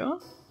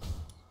 So,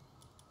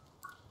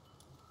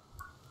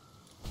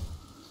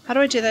 how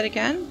do I do that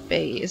again?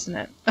 B, isn't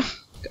it?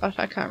 God,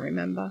 I can't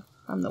remember.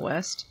 I'm the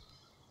worst.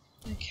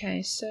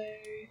 Okay, so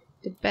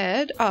the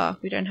bed. Oh,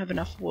 we don't have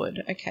enough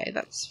wood. Okay,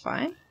 that's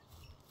fine.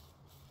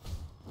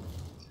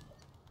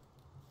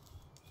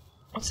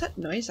 What's that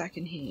noise I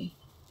can hear?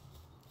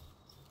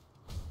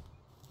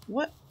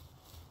 What?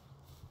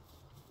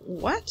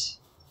 What?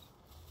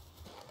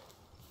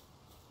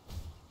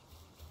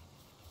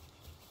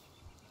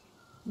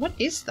 What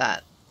is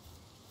that?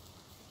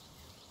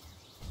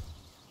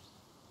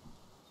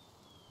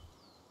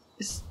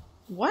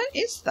 What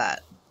is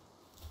that?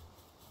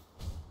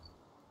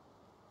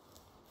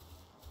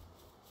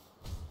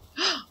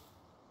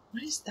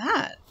 What is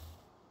that?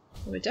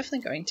 Well, we're definitely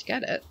going to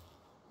get it.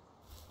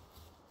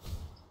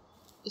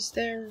 Is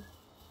there...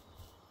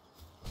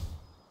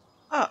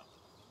 Oh.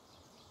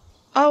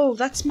 Oh,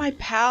 that's my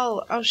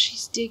pal. Oh,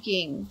 she's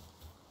digging.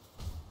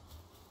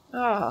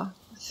 Oh,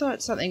 I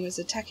thought something was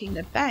attacking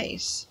the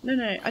base. No,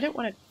 no, I don't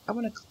want to... I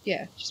want to...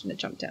 Yeah, just want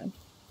to jump down.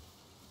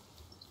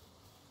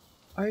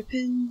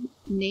 Open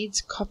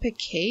needs copper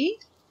key?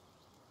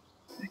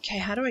 Okay,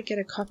 how do I get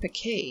a copper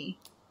key?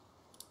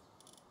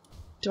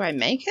 Do I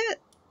make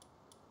it?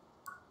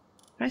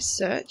 Can I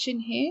search in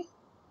here?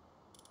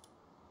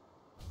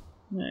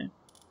 No.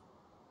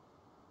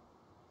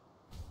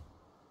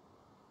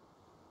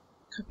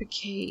 Copper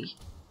key.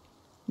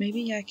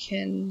 Maybe I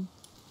can...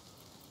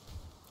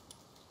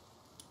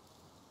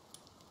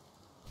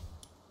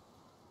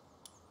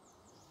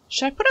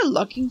 Should I put a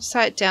logging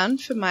site down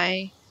for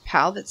my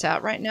PAL that's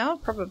out right now?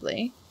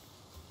 Probably.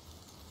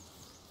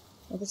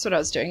 Well, that's what I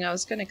was doing. I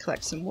was going to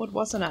collect some wood,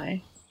 wasn't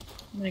I?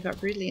 And I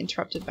got rudely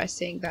interrupted by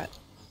seeing that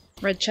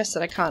red chest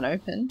that I can't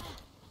open.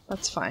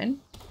 That's fine.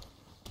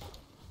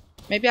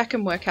 Maybe I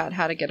can work out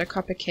how to get a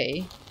copper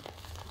key.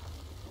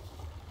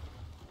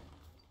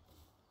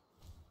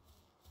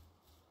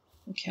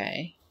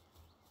 Okay.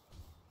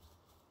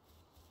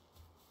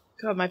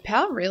 God, my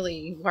pal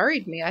really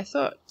worried me. I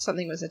thought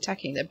something was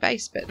attacking the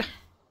base, but it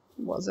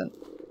wasn't.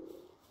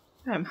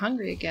 I'm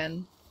hungry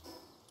again.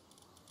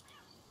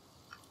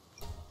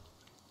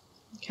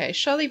 Okay,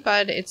 surely,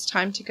 bud, it's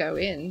time to go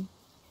in.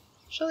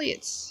 Surely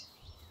it's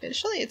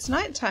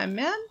nighttime,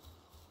 man.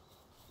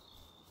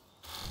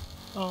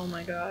 Oh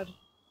my god.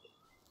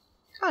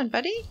 Come on,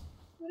 buddy. You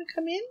wanna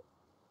come in?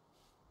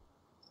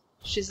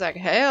 She's like,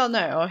 hell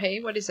no. Or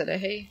he, what is it? A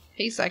he?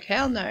 He's like,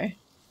 hell no.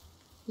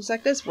 He's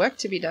like, there's work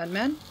to be done,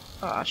 man.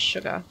 Oh,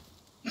 sugar.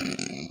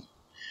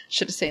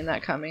 Should have seen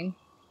that coming.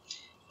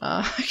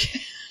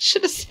 Okay.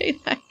 Should have seen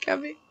that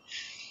coming.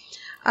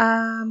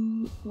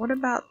 What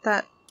about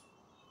that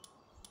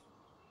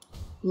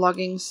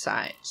logging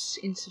site?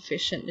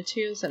 Insufficient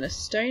materials and a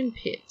stone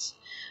pit.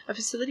 A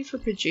facility for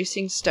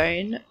producing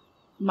stone.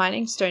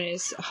 Mining stone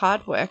is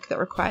hard work that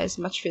requires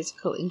much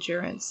physical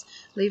endurance.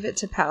 Leave it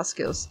to power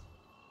skills.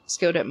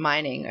 Skilled at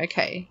mining.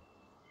 Okay.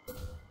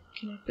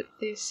 Can I put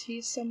this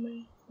here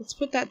somewhere? Let's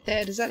put that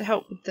there. Does that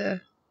help with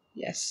the...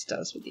 Yes, it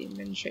does with the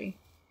inventory.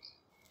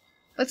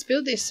 Let's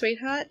build this,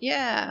 sweetheart.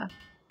 Yeah.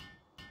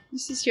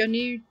 This is your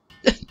new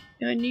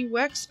your new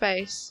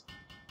workspace.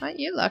 Aren't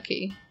you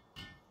lucky?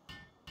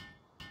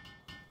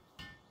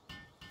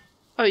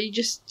 Oh, you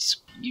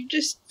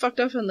just fucked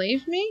off and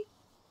leave me?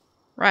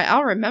 Right,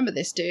 I'll remember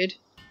this, dude.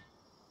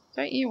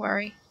 Don't you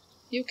worry.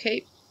 You'll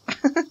keep.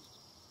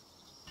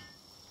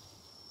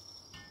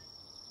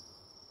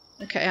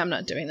 Okay, I'm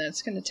not doing that.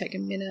 It's going to take a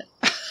minute.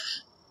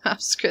 Oh,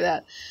 screw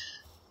that.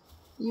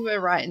 You were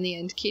right in the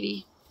end,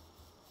 kitty.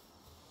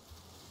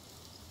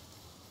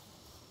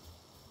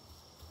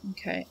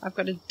 Okay, I've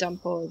got to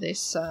dump all of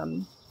this,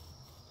 got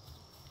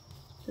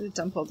to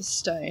dump all the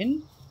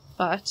stone,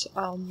 but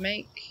I'll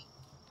make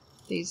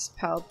these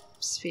pal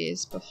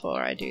spheres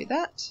before I do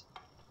that.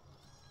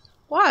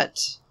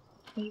 What?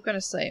 Are you going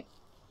to sleep?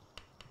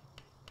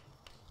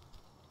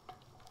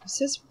 It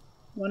says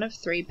one of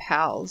 3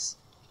 pals.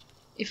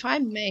 If I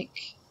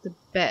make the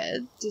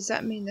bed, does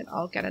that mean that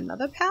I'll get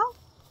another pal?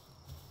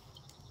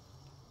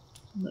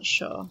 I'm not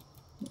sure.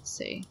 Let's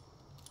see.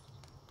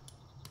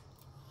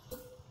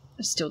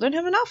 I still don't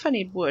have enough. I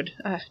need wood.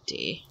 Oh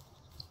dear.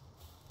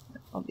 I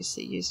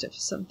obviously used it for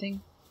something.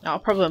 Oh,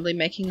 probably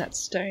making that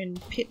stone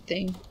pit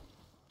thing.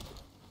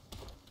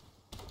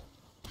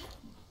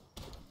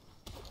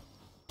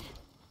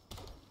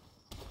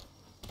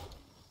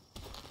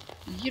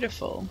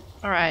 Beautiful.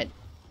 Alright.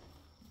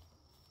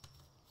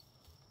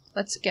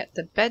 Let's get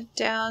the bed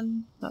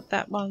down. Not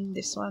that one,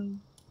 this one.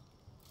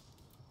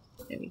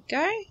 There we go.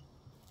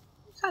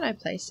 Why can't I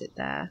place it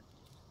there?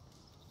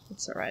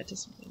 It's alright, it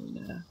doesn't really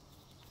matter.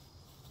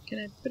 Can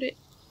I put it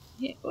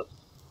here? Oh,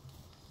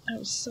 it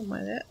was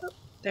somewhere there. Oh,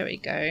 there we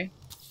go.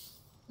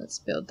 Let's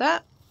build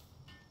that.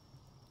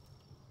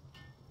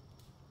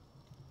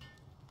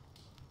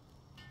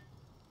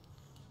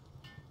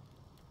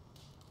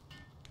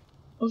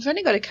 We've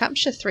only got to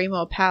capture 3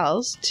 more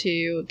pals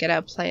to get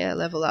our player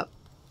level up.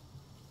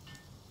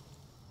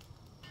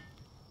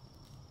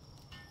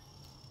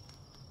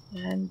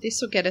 And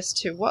this will get us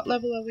to what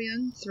level are we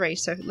on? 3,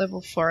 so level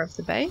 4 of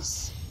the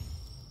base.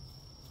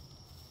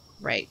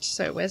 Great,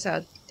 so where's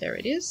our... there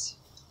it is.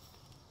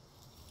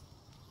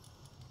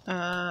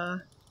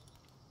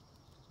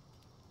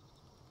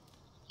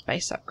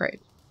 Base upgrade.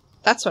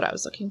 That's what I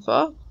was looking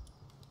for.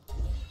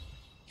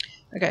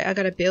 Okay, I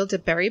gotta build a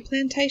berry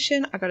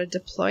plantation. I gotta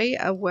deploy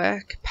a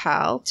work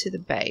pal to the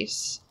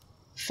base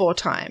 4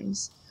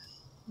 times.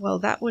 Well,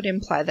 that would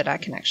imply that I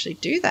can actually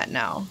do that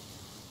now.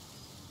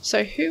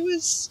 So who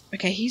is...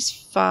 okay, he's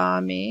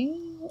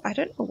farming. I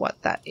don't know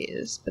what that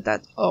is, but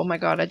that... oh my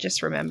god, I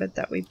just remembered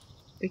that we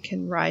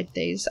can ride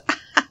these.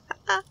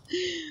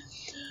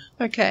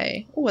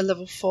 Okay. Oh, we're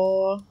level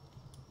 4.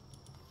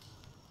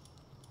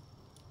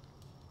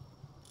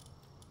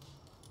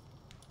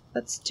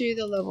 Let's do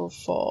the level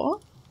 4.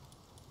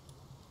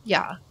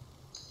 Yeah.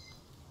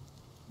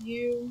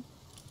 You.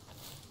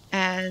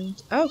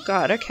 And... oh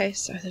god, okay.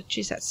 So,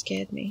 geez, that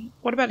scared me.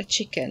 What about a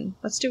chicken?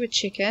 Let's do a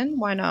chicken.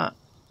 Why not?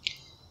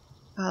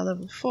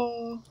 Level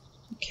 4.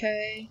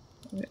 Okay.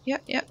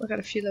 Yep, we've got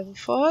a few level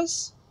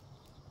 4s.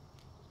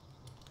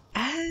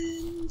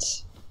 And...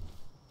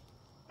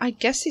 I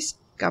guess this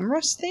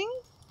Gumross thing?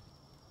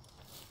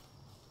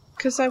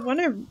 Because I want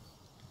to...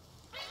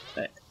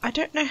 I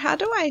don't know, how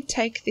do I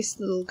take this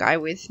little guy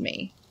with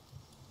me?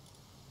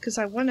 Because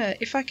I want to...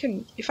 if I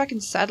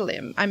can saddle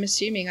him, I'm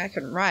assuming I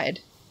can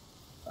ride.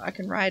 I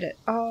can ride it.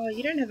 Oh,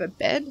 you don't have a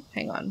bed?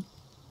 Hang on.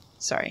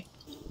 Sorry.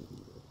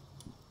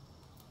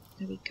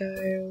 There we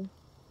go.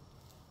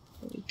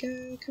 There we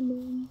go. Come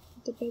on.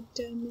 Put the bed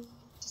down there.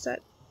 Does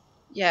that...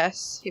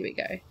 yes. Here we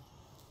go.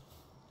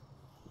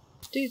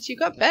 Dudes, you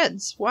got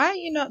beds. Why are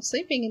you not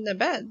sleeping in the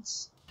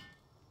beds?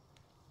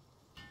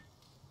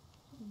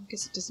 I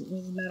guess it doesn't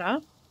really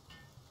matter.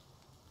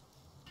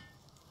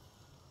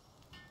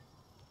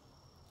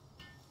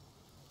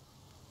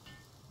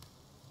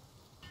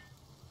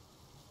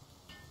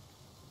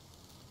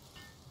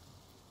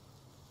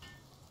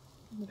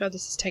 Oh my god,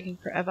 this is taking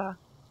forever.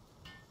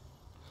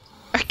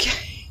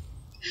 Okay.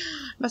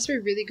 Must be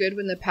really good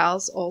when the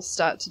pals all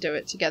start to do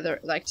it together,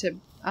 like to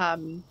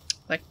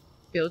like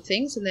build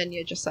things, and then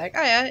you're just like,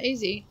 oh yeah,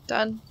 easy,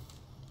 done.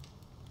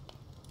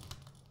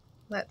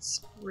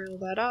 Let's grill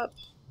that up.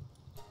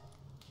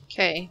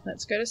 Okay,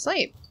 let's go to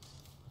sleep.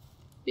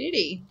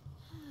 Beauty.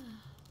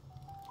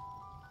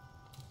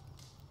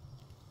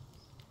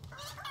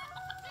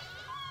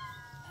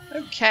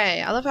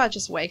 Okay, I love how I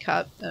just wake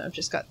up and I've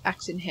just got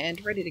axe in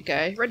hand, ready to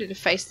go, ready to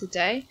face the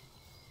day.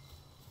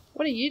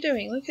 What are you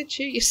doing? Look at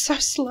you, you're so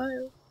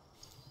slow.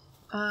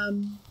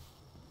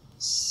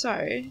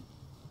 So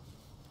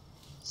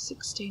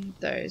 16 of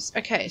those.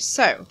 Okay,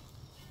 so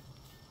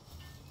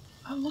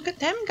oh, look at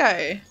them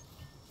go.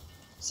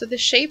 So the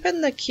sheep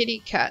and the kitty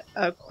cat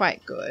are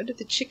quite good.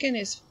 The chicken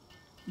is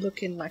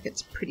looking like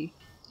it's pretty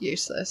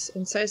useless,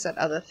 and so is that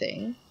other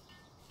thing.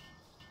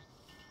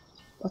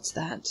 What's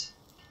that?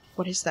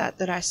 What is that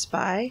that I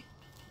spy?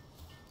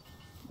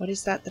 What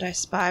is that that I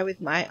spy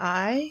with my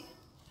eye?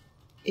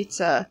 It's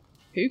a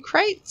who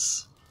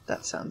crates?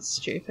 That sounds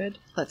stupid.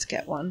 Let's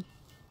get one.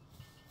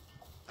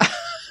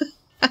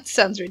 That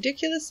sounds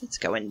ridiculous. Let's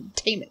go and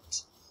tame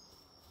it.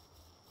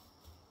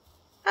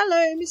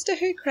 Hello, Mr.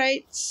 Who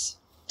Crates.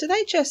 Do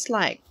they just,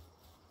 like,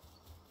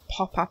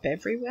 pop up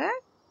everywhere?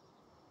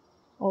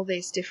 All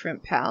these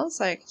different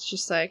pals? Like, it's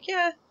just like,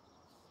 yeah,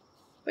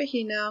 we're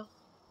here now.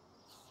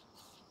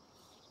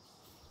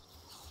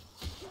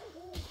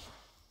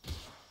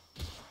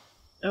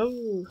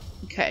 Oh,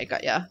 okay,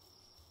 got ya.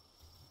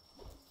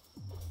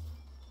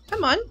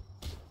 Come on.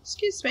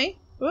 Excuse me.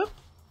 Whoop.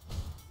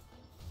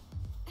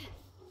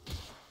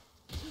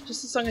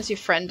 Just as long as your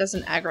friend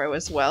doesn't aggro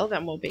as well,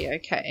 then we'll be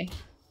okay.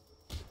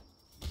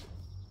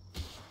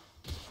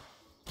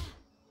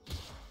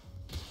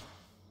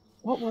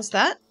 What was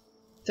that?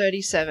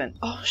 37.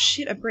 Oh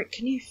shit, a brick.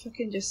 Can you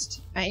fucking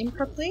just aim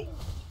properly?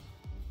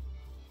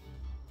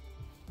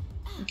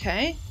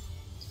 Okay.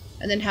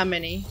 And then how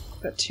many?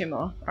 Got 2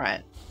 more.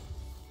 Alright.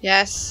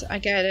 Yes, I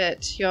get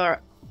it. You're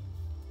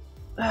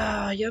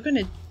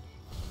gonna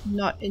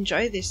not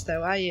enjoy this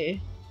though, are you?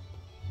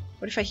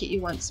 What if I hit you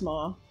once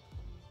more?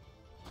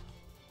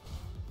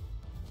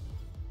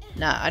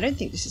 Nah, I don't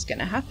think this is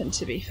gonna happen,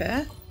 to be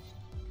fair.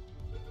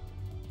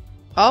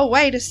 Oh,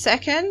 wait a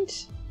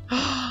second.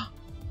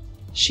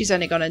 She's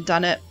only gone and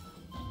done it.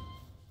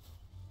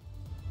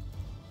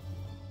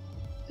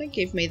 Don't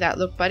give me that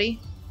look,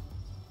 buddy.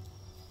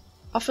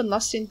 Often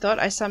lost in thought,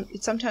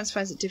 it sometimes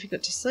finds it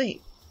difficult to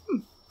sleep.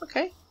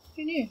 Okay,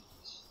 who knew?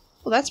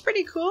 Well, that's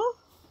pretty cool.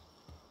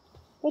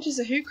 What does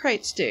a Who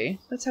Crates do?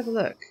 Let's have a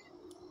look.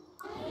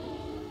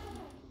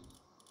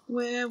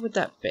 Where would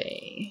that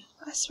be?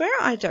 I swear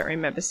I don't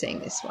remember seeing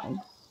this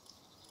one.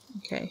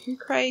 Okay, Who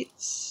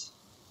Crates?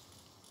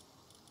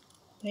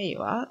 There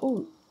you are.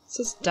 Oh, it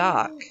says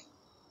dark.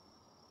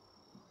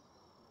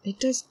 It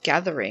does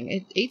gathering.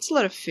 It eats a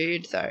lot of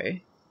food though.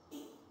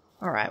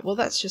 Alright, well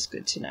that's just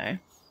good to know.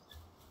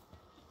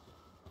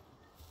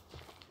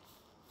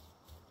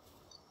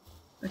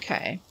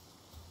 Okay.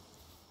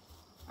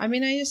 I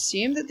mean, I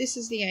assume that this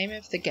is the aim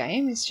of the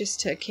game, is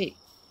just to keep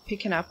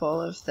picking up all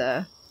of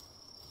the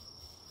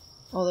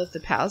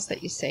pals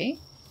that you see.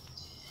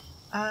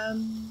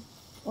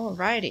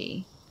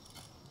 Alrighty.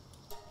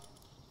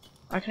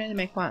 I can only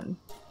make one.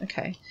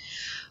 Okay.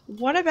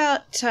 What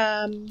about,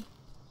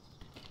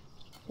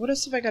 what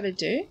else have I got to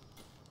do?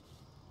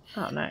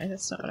 Oh no,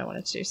 that's not what I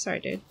wanted to do. Sorry,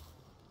 dude.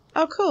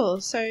 Oh,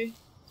 cool. So,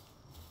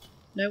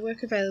 no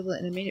work available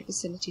in immediate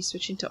vicinity.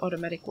 Switching to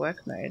automatic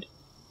work mode.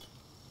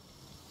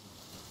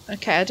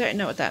 Okay, I don't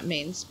know what that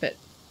means, but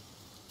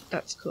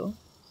that's cool.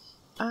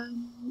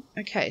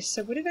 Okay,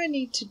 so what did I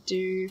need to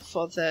do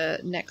for the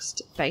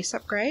next base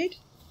upgrade?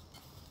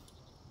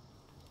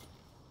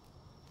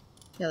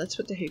 Yeah, let's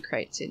put the Who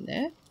Crates in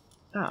there.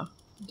 Oh,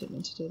 I didn't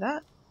mean to do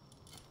that.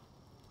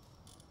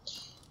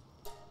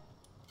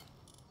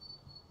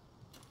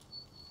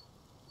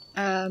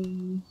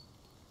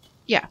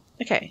 Yeah,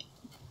 okay.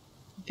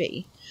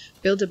 B.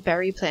 Build a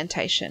berry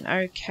plantation.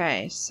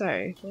 Okay,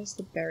 so where's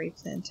the berry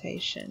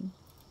plantation?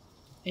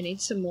 I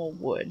need some more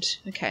wood.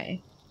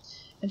 Okay.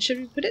 And should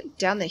we put it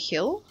down the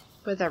hill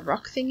where the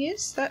rock thing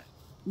is? That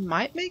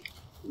might make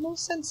more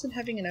sense than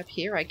having it up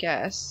here, I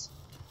guess.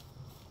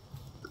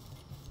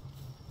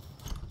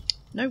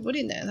 No wood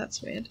in there,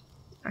 that's weird.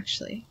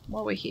 Actually,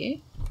 while we're here.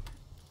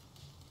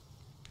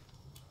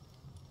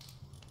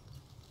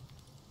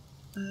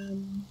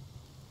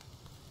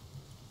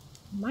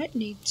 Might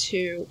need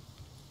to...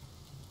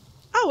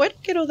 Oh, where'd I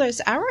get all those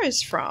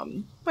arrows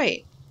from?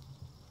 Wait.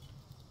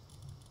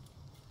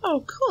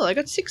 Oh, cool, I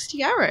got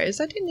 60 arrows.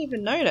 I didn't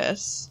even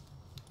notice.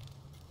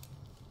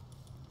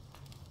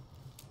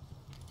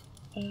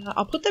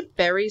 I'll put the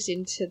berries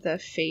into the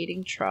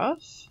feeding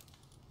trough.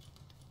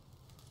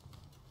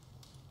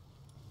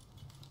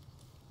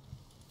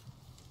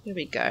 There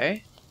we go.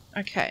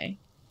 Okay.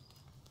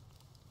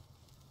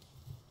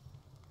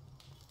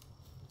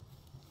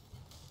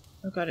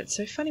 Oh god, it's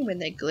so funny when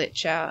they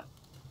glitch out.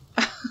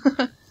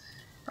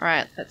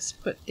 Alright, let's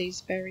put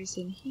these berries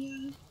in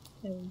here.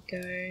 There we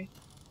go.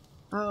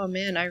 Oh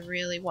man, I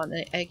really want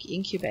the egg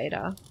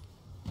incubator.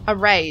 A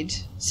raid.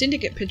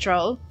 Syndicate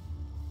patrol.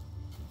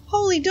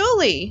 Holy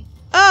dooly!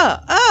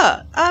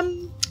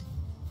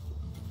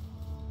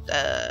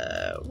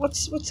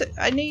 What's it?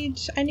 I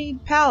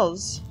need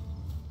pals.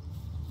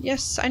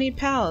 Yes, I need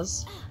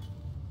pals.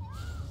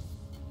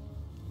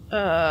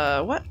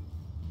 What?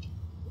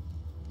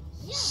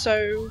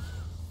 So...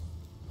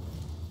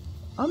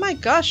 Oh my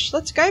gosh,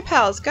 let's go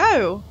pals,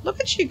 go! Look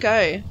at you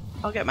go!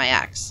 I'll get my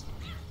axe.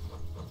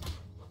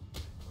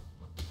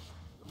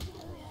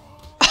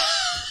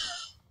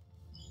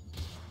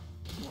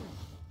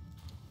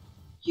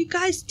 You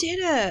guys did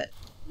it!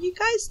 You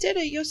guys did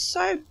it! You're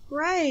so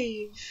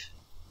brave!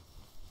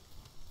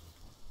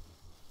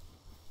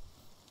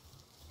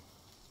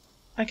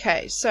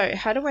 Okay, so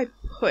how do I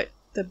put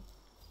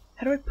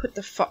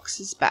the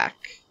foxes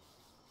back?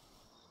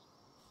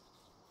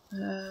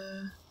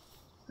 I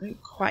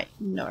don't quite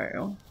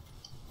know.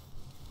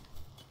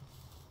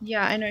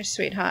 Yeah, I know,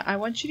 sweetheart. I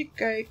want you to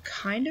go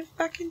kind of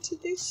back into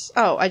this.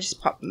 Oh, I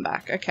just popped them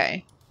back.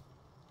 Okay.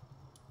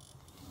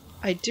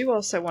 I do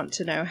also want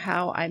to know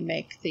how I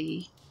make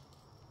the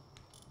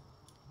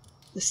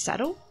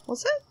saddle,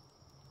 was it?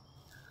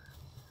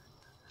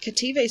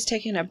 Kative's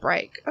taking a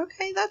break.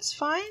 Okay, that's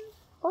fine.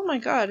 Oh my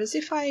god, as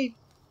if I...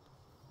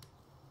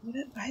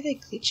 Why are they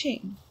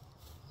glitching?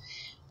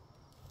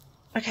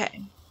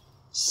 Okay,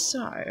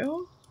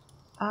 so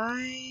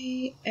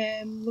I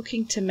am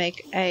looking to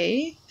make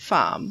a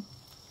farm.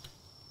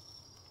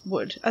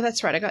 Wood. Oh,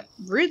 that's right, I got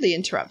rudely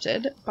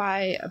interrupted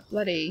by a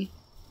bloody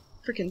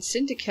freaking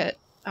syndicate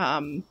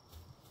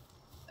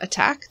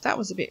attack. That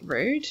was a bit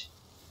rude.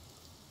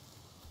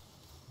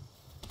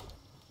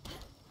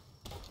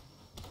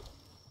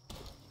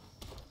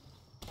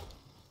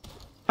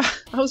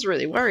 I was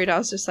really worried. I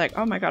was just like,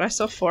 oh my god, I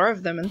saw 4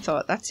 of them and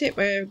thought, that's it,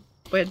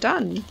 we're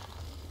done.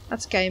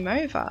 That's game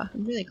over.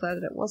 I'm really glad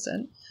that it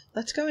wasn't.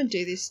 Let's go and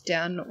do this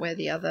down where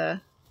the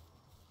other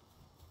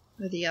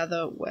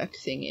work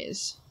thing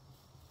is.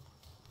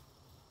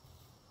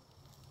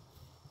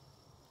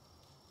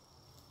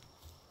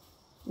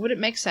 Would it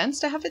make sense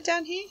to have it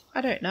down here?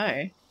 I don't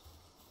know.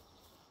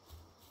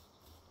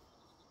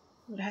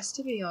 It has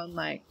to be on,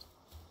 like,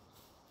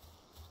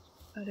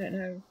 I don't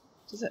know.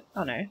 Does it?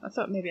 Oh no, I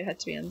thought maybe it had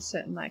to be on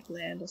certain, like,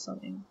 land or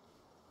something.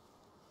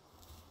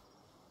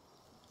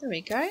 There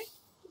we go.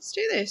 Let's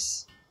do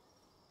this.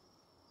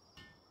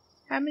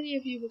 How many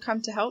of you will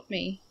come to help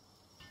me?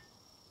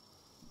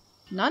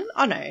 None?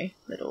 Oh no,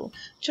 little.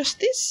 Just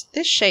this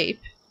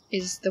sheep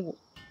is the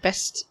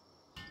best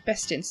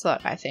in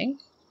slot, I think.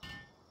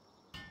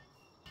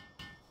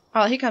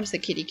 Oh, here comes the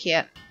kitty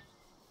cat.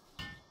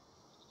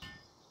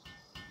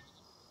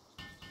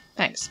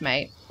 Thanks,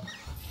 mate.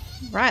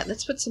 Right,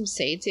 let's put some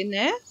seeds in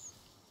there.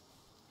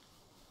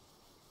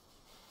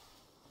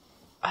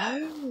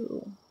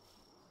 Oh.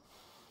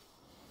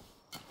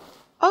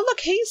 Oh, look,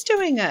 he's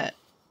doing it.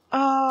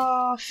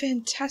 Oh,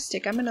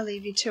 fantastic. I'm going to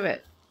leave you to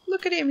it.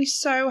 Look at him. He's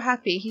so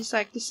happy. He's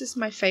like, this is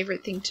my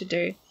favorite thing to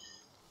do.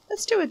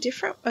 Let's do a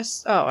different...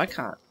 Oh, I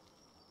can't.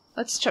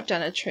 Let's chop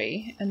down a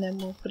tree and then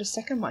we'll put a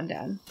second one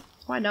down.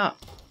 Why not?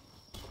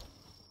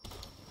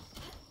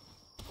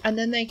 And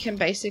then they can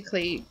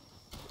basically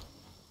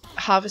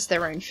harvest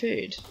their own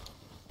food.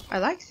 I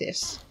like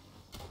this.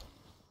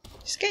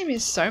 This game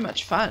is so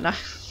much fun. I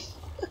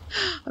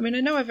mean,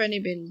 I know I've only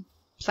been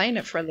playing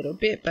it for a little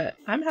bit, but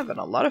I'm having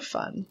a lot of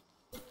fun.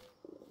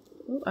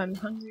 Oh, I'm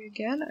hungry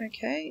again.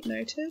 Okay,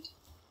 noted.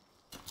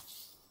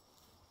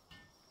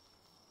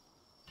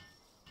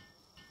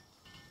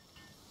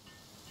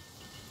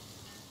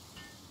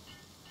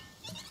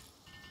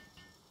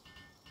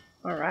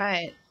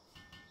 Alright.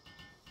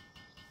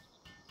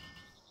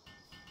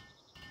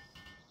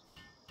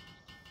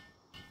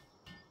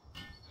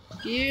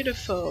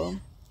 Beautiful.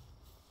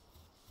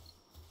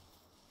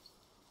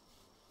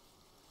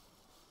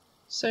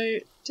 So,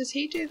 does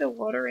he do the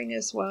watering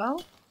as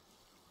well?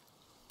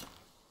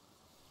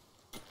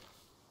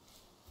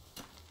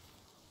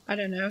 I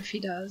don't know if he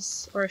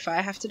does, or if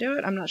I have to do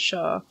it. I'm not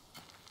sure.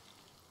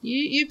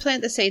 You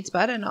plant the seeds,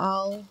 bud, and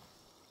I'll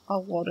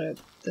water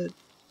the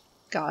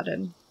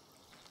garden.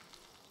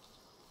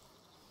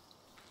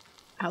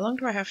 How long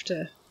do I have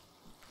to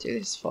do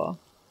this for?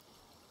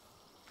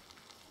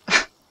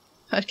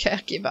 Okay, I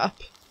give up.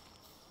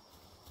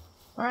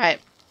 Alright.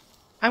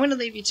 I'm going to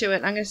leave you to it.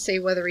 I'm going to see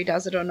whether he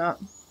does it or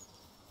not.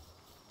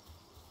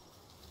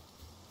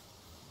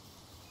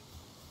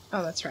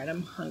 Oh, that's right.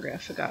 I'm hungry. I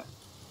forgot.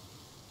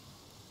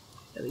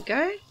 There we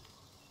go.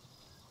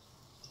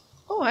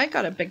 Oh, I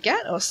got a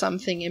baguette or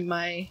something in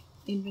my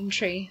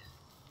inventory.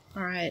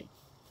 Alright.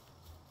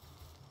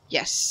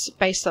 Yes.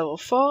 Base level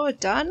 4.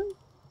 Done.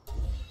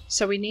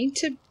 So we need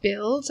to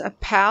build a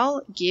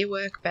PAL gear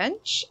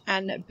workbench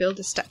and build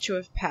a statue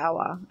of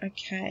power.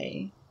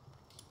 Okay.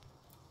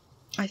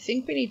 I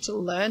think we need to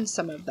learn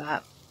some of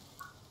that.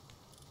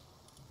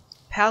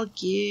 PAL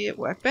gear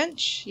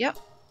workbench. Yep.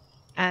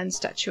 And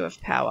statue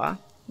of power.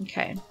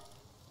 Okay.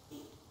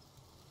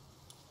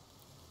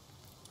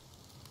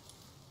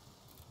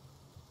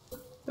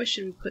 Where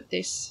should we put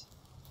this?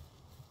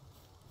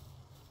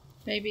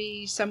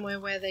 Maybe somewhere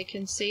where they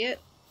can see it.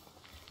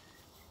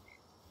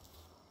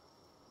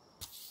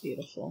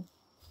 Beautiful.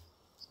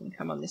 It's going to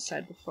come on this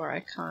side before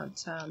I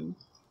can't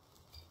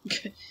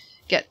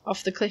get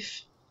off the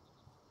cliff.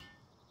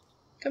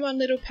 Come on,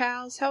 little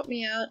pals, help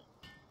me out.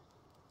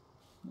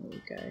 There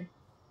we go.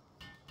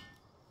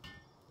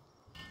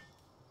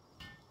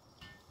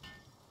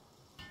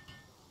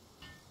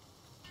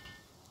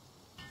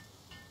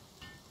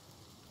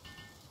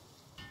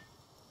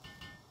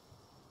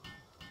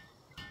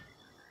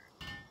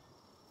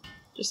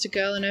 Just a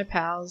girl and her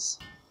pals.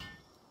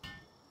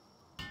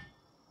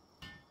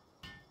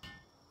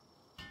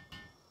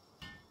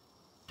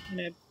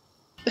 In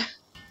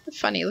a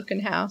funny looking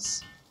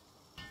house.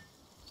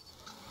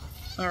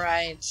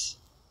 Alright.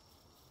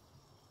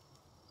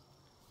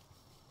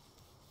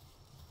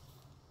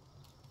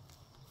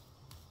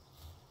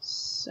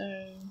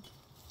 So...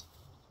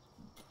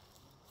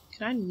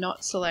 can I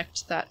not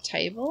select that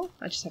table?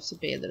 I just have to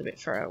be a little bit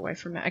further away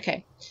from it.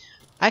 Okay.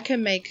 I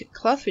can make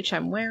cloth, which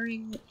I'm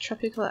wearing,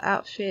 tropical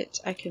outfit,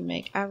 I can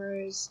make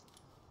arrows,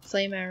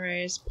 flame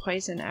arrows,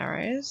 poison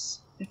arrows.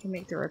 I can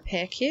make the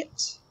repair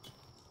kit.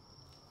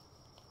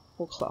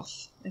 Or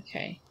cloth.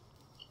 Okay.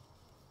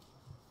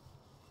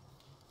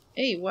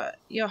 Hey, what?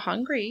 You're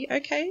hungry?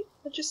 Okay.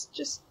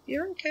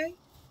 You're okay.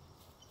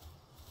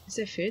 Is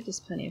there food?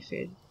 There's plenty of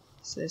food.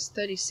 So there's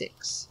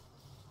 36.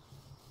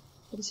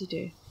 What does he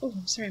do? Oh,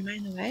 I'm sorry, am I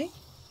in the way?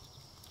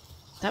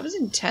 That was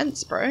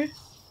intense, bro.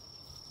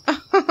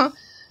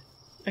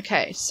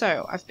 Okay,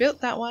 so I've built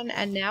that one,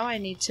 and now I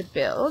need to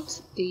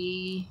build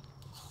the...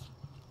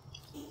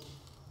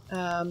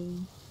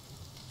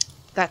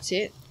 that's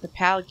it. The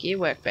power gear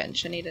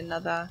workbench. I need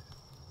another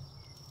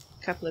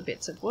couple of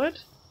bits of wood.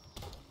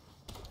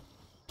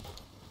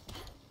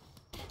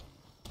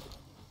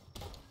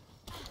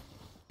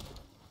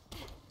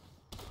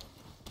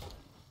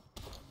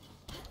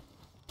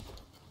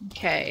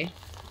 Okay.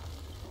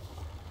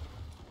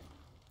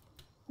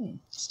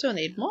 Still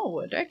need more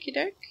wood. Okie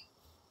doke.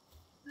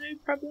 No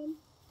problem.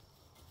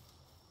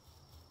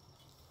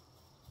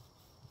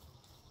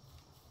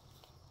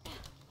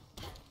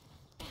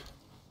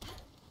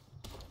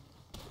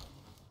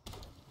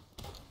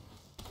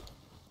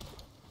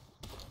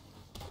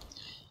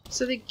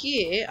 So the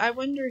gear, I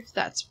wonder if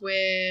that's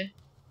where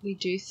we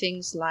do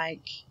things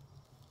like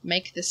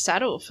make the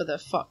saddle for the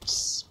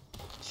fox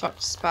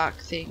spark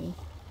thing.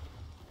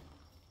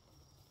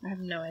 I have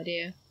no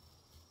idea.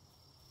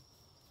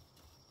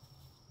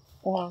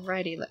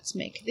 Alrighty, let's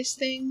make this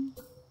thing.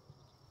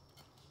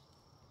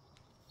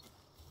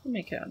 We'll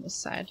make it on this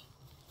side.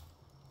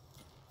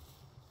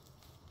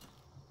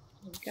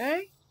 There we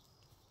go.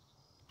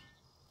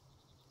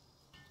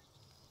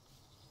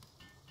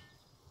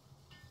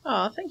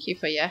 Oh, thank you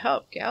for your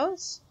help,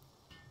 girls.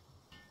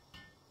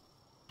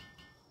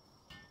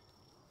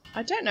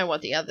 I don't know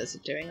what the others are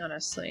doing,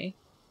 honestly.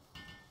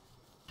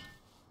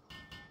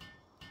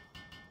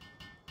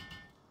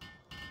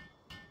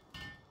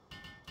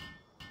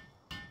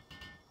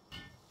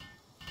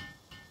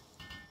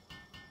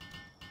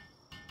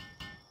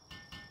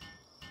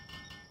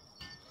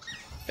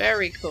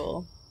 Very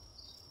cool.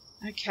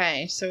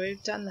 Okay, so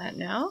we've done that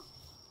now.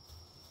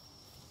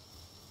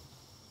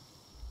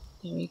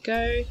 There we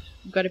go.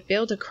 We've got to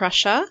build a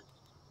crusher,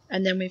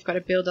 and then we've got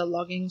to build a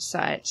logging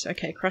site.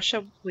 Okay,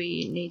 crusher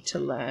we need to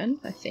learn,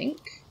 I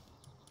think.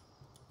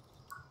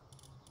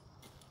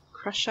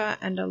 Crusher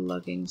and a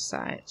logging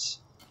site.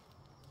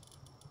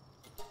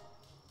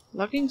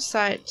 Logging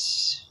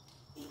site...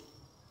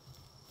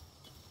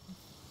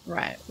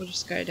 right, we'll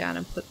just go down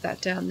and put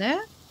that down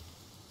there.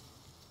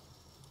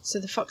 So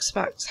the fox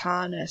sparks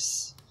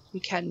harness we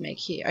can make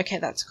here. Okay,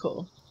 that's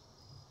cool.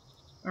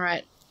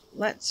 Alright,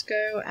 let's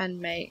go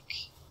and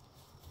make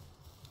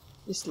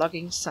this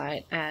logging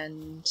site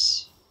and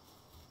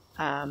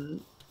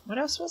what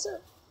else was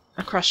it?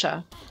 A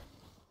crusher.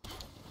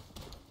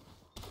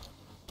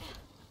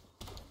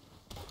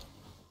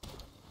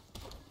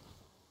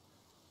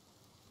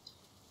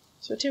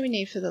 So what do we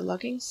need for the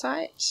logging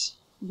site?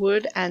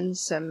 Wood and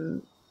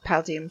some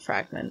paldium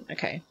fragment.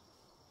 Okay.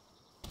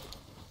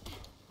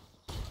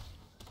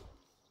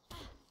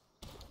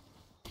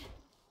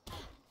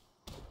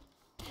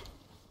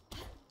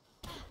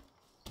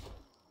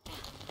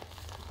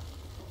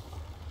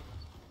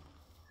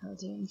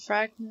 Paldium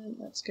fragment,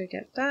 let's go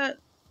get that.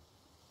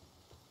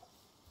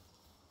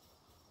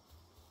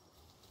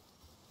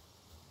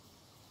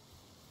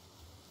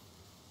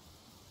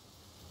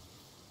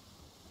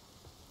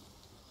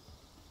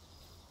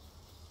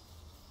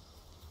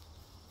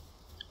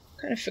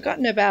 Kind of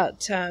forgotten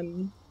about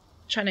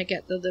trying to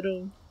get the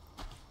little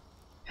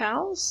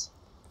pals.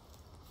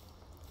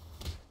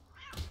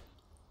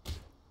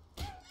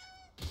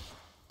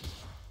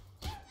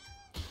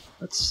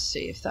 Let's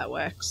see if that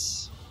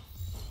works.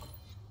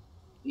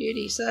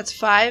 Beauty. So that's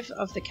 5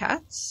 of the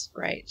cats.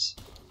 Great.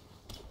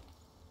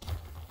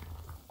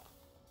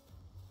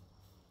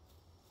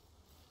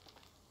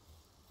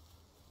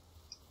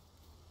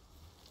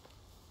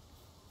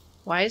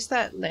 Why is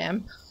that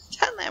lamb?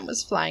 That lamb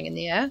was flying in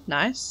the air.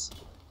 Nice.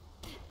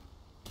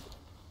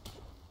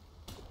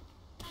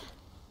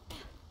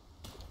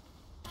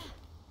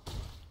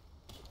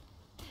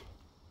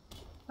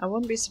 I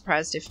wouldn't be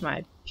surprised if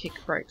my pick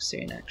broke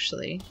soon,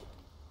 actually.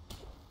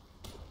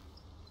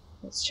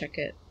 Let's check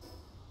it.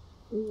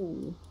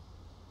 Ooh.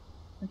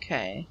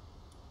 Okay.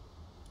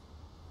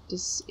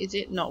 Is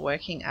it not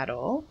working at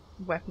all?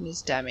 Weapon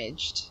is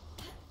damaged.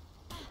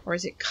 Or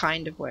is it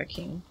kind of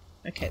working?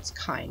 Okay, it's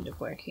kind of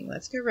working.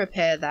 Let's go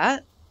repair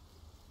that.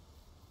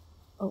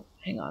 Oh,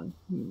 hang on.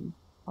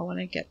 I want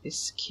to get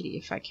this kitty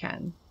if I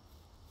can.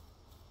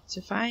 So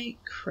if I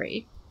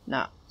creep...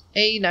 Nah.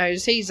 He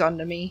knows. He's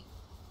onto me.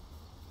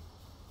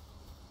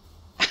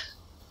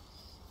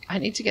 I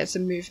need to get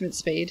some movement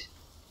speed.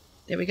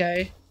 There we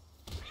go.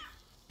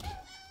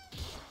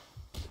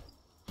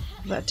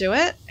 Will that do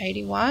it?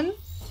 81?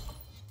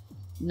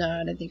 No,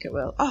 I don't think it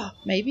will. Oh,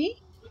 maybe?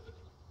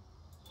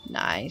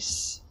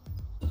 Nice.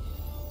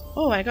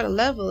 Oh, I got a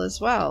level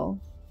as well.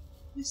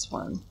 This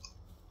one.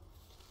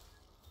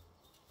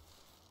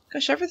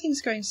 Gosh,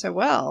 everything's going so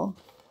well.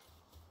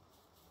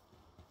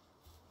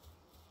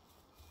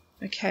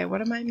 Okay,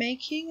 what am I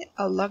making?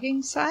 A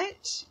logging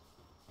site?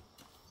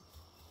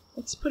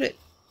 Let's put it...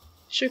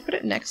 Should we put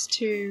it next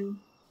to...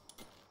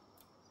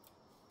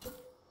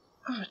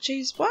 Oh,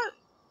 geez, what?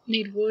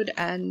 Need wood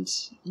and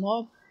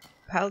more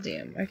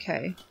palladium.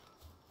 Okay.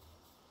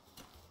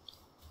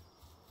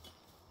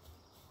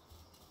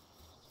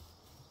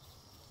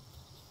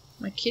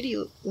 My kitty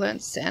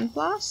learnt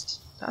Sandblast?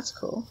 That's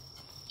cool.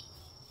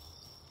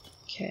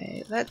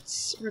 Okay,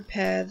 let's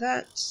repair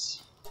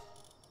that.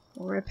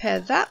 We'll repair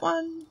that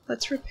one.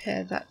 Let's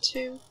repair that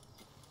too.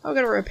 Oh, we've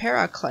got to repair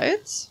our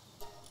clothes?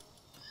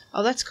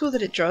 Oh, that's cool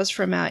that it draws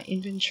from our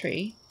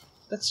inventory.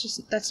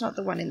 That's not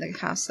the one in the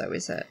house though,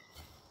 is it?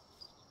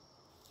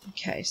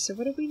 Okay, so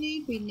what do we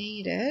need? We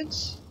needed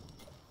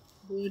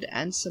wood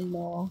and some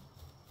more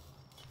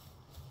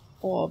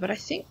ore, but I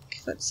think,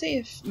 let's see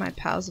if my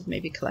pals have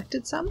maybe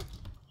collected some.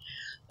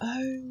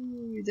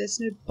 Oh, there's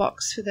no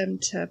box for them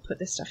to put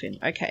their stuff in.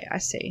 Okay, I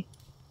see.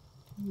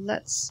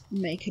 Let's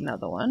make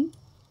another one.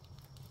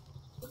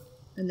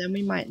 And then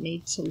we might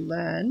need to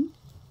learn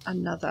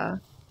another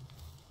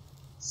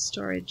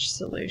storage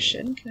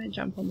solution. Can I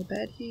jump on the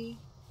bed here?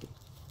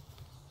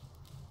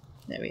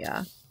 There we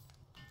are.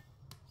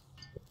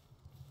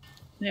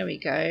 There we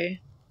go.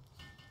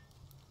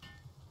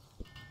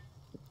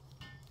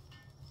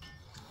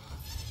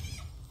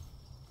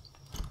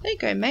 There you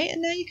go, mate,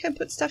 and now you can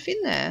put stuff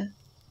in there.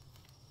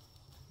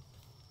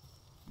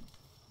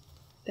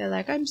 They're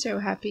like, I'm so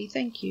happy,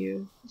 thank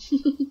you.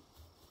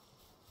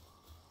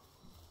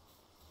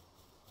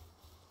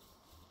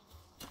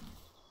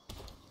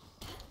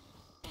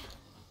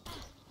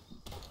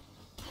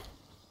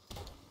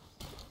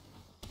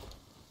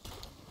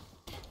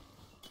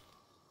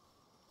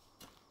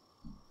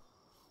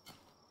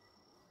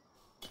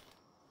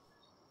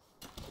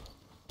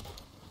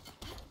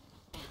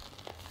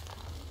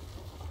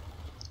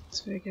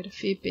 So we get a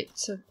few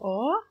bits of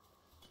ore.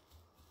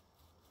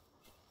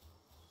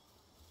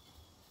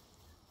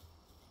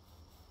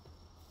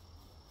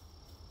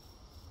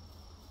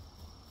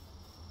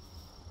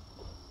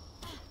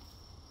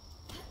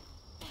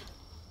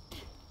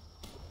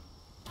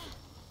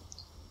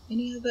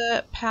 Any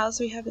other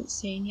pals we haven't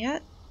seen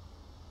yet?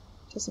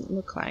 Doesn't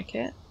look like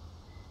it.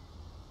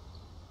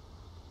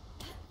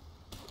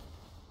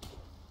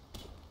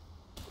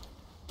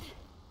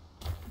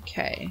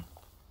 Okay.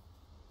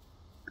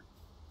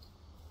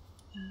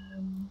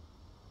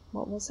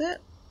 What was it?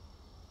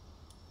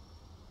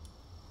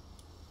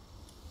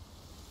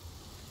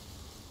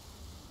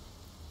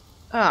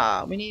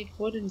 Ah, we need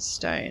wood and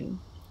stone.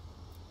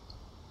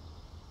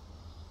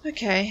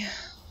 Okay.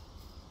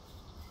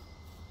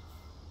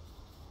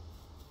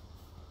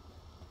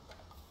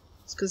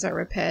 It's because I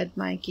repaired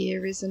my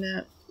gear, isn't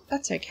it?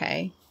 That's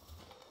okay.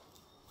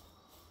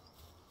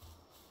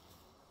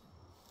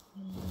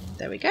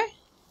 There we go.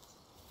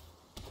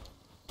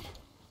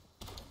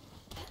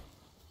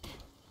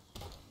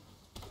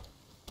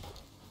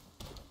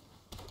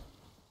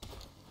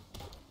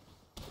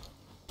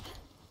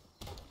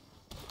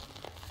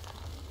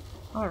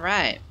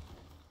 Alright.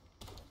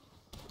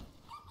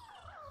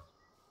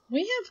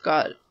 We have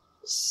got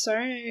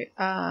so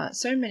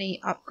many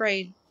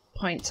upgrade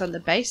points on the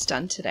base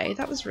done today.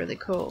 That was really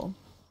cool.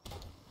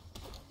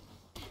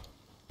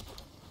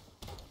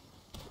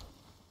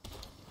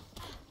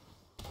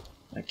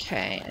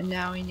 Okay, and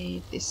now we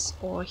need this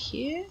ore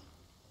here.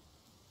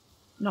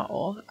 Not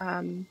ore,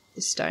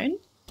 the stone.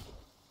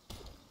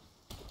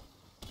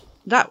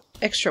 That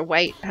extra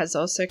weight has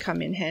also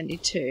come in handy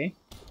too.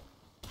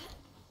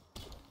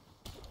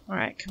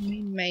 Alright, can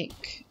we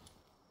make...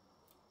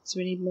 So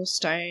we need more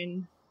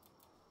stone.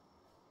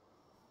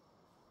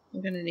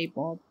 We're going to need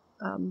more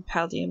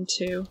palladium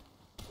too.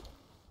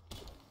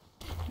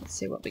 Let's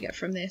see what we get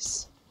from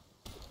this.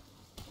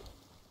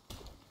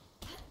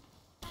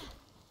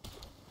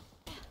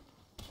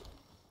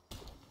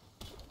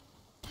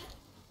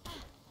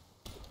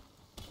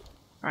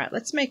 Alright,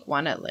 let's make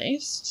one at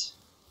least.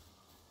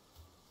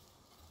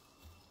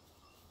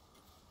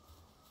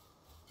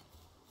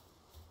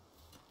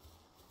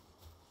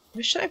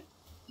 Where should I...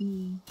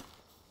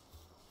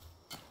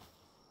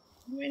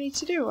 What do I need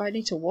to do? I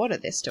need to water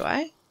this, do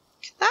I?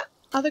 Can that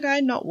other guy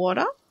not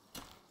water?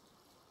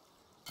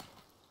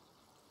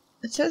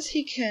 It says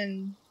he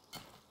can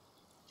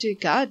do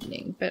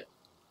gardening, but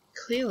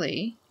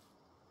clearly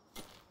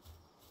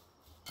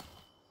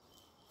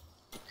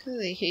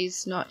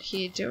he's not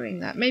here doing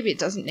that. Maybe it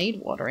doesn't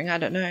need watering, I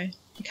don't know.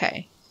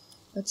 Okay,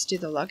 let's do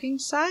the logging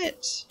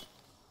site.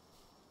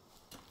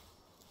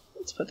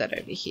 Let's put that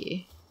over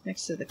here,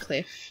 next to the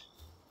cliff.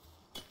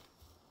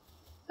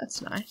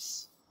 That's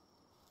nice.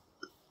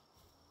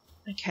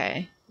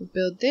 Okay, we'll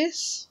build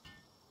this.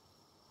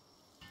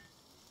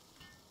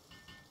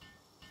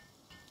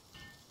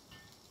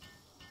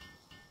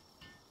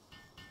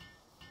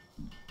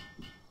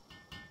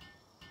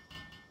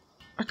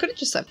 I could have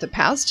just left the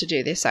pals to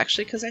do this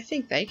actually, because I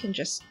think they can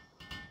just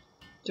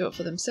do it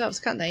for themselves,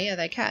 can't they? Yeah,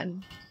 they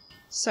can.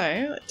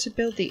 So, to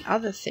build the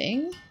other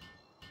thing,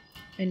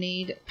 I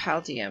need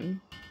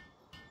paldium.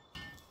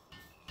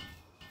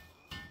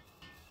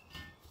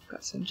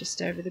 Got some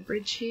just over the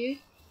bridge here.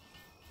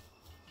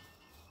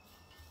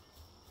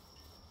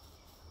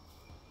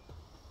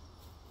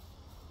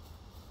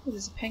 Oh,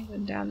 there's a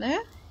penguin down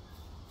there.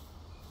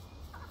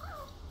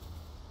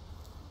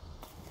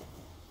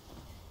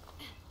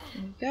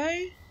 There we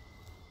go.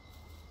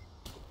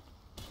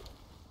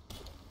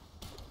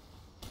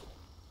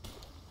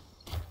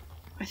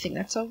 I think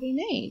that's all we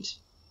need.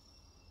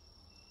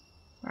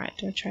 Alright,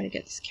 do I try to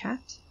get this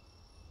cat?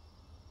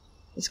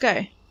 Let's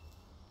go.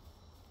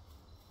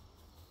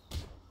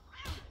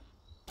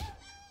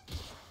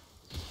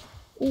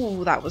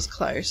 Ooh, that was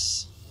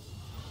close.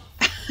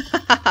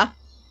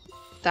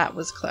 That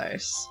was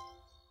close.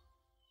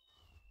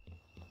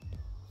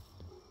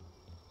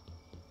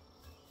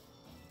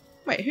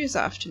 Wait, who's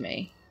after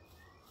me?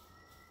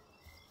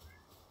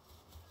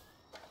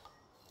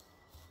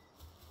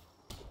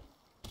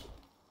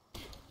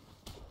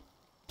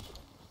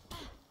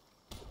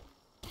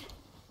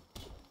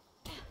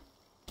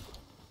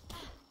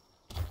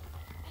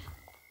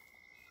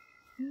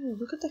 Ooh,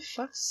 look at the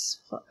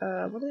fox. What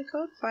are they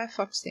called? Fire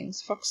fox things.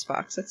 Fox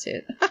sparks, that's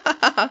it.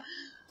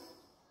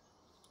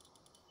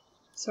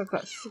 So I've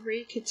got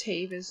 3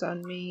 cativas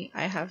on me.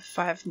 I have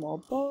 5 more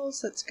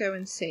balls. Let's go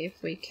and see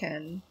if we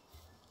can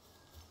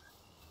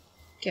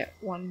get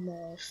one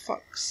more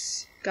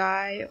fox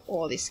guy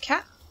or this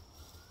cat.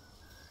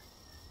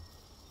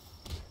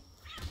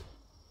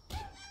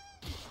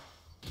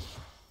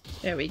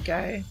 There we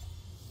go.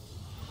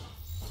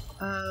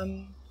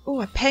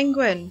 Oh, a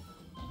penguin.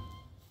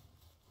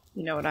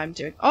 You know what I'm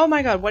doing. Oh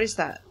my god, what is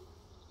that?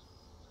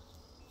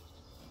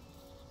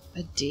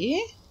 A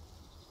deer?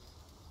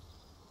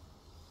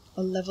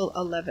 A level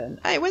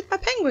 11. Hey, where'd my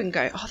penguin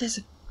go? Oh, there's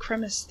a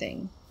cremise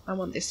thing. I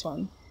want this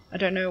one. I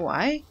don't know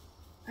why.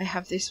 I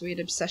have this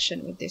weird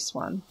obsession with this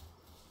one.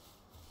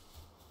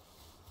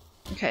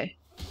 Okay.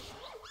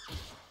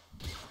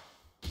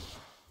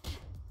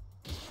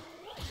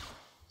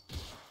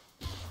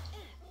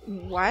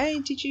 Why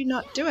did you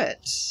not do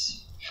it?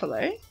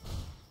 Hello?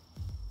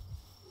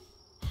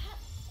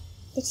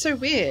 That's so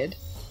weird.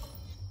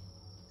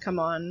 Come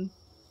on.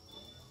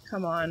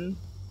 Come on.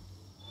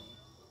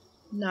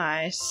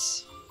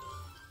 Nice.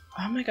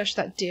 Oh my gosh,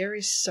 that deer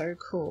is so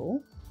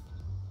cool.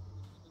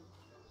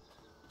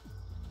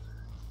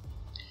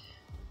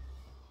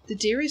 The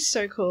deer is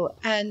so cool,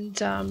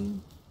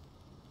 and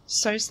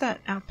so's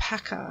that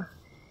alpaca.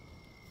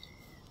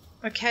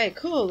 Okay,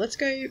 cool. Let's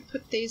go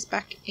put these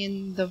back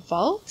in the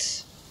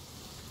vault.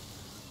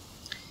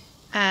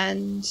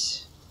 And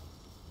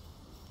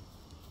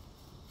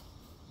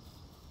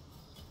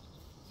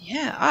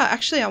yeah,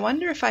 actually I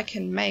wonder if I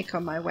can make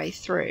on my way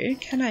through.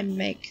 Can I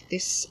make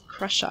this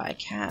crusher? I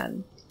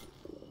can.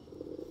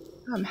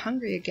 Oh, I'm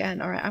hungry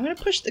again. Alright, I'm going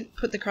to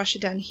put the crusher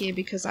down here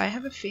because I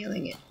have a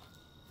feeling it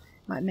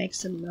might make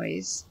some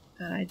noise.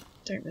 And I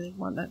don't really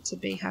want that to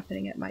be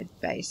happening at my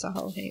base a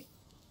whole heap.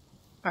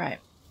 Alright,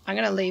 I'm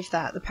going to leave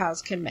that. The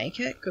pals can make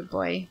it. Good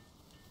boy.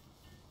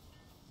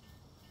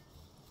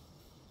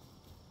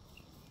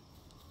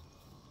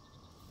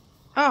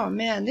 Oh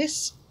man,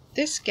 this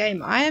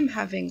game, I am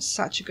having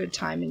such a good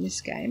time in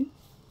this game.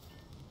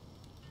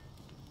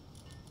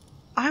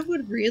 I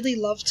would really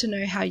love to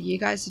know how you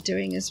guys are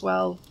doing as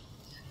well.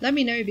 Let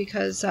me know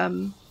because,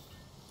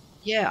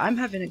 yeah, I'm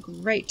having a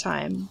great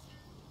time.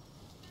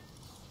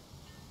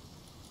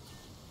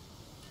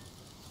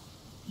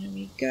 There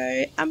we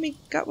go. And we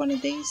got one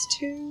of these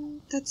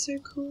too. That's so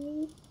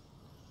cool.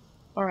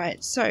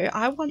 Alright, so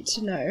I want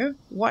to know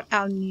what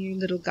our new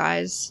little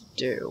guys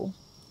do.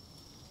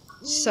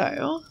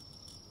 So,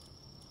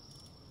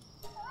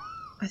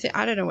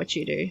 I don't know what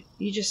you do.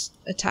 You just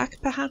attack,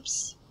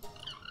 perhaps?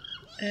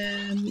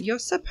 You're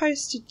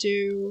supposed to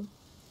do...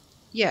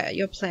 Yeah,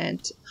 you're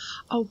plant...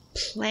 Oh,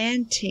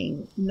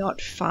 planting,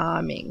 not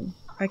farming.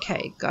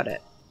 Okay, got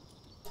it.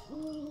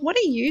 What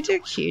do you do,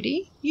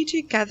 cutie? You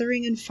do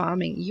gathering and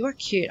farming. You are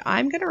cute.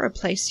 I'm going to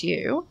replace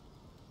you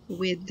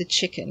with the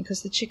chicken,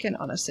 because the chicken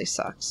honestly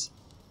sucks.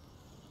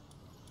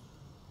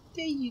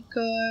 There you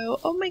go.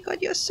 Oh my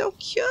god, you're so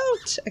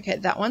cute. Okay,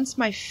 that one's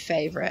my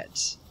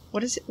favorite.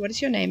 What is it? What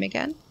is your name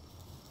again?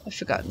 I've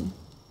forgotten.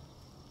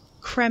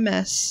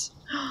 Cremis.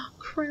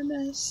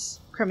 Cremis.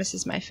 Cremis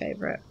is my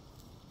favourite.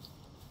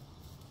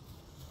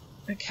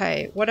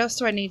 Okay, what else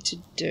do I need to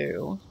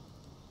do?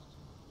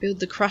 Build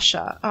the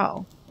crusher.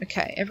 Oh,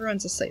 okay.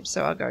 Everyone's asleep,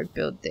 so I'll go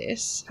build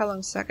this. How long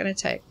is that going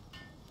to take?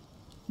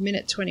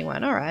 Minute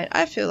 21. Alright,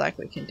 I feel like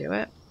we can do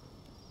it.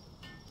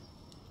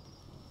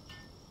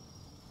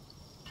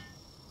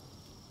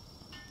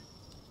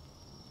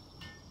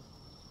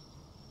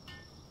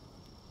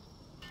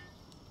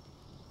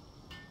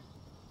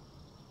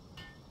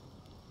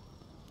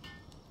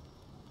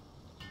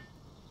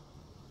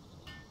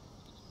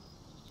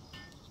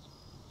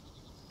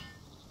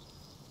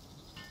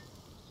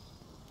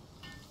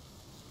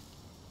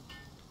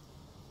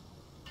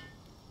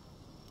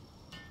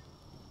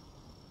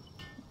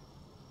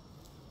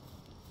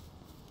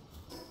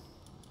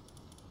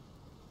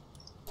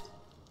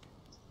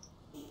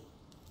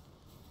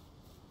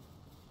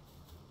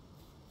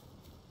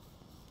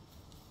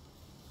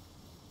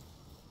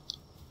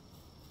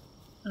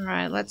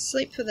 Alright, let's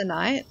sleep for the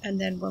night and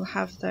then we'll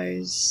have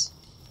those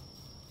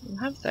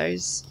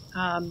base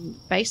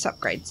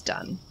upgrades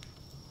done.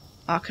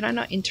 Oh, can I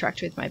not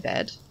interact with my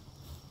bed?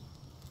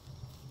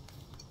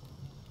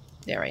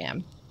 There I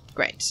am.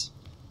 Great.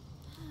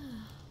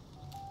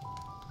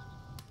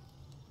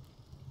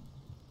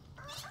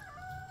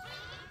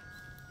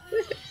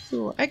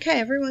 Woohoo! Okay,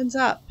 everyone's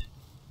up.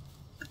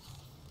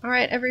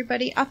 Alright,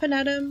 everybody, up and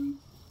at 'em.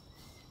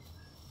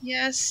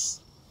 Yes,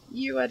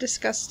 you are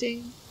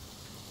disgusting.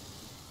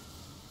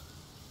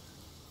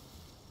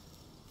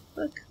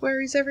 Look, where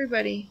is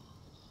everybody?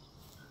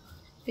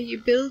 Are you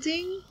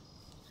building?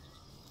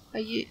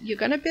 You're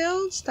gonna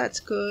build? That's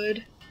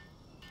good.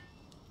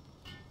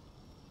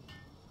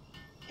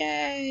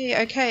 Yay!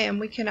 Okay, and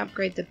we can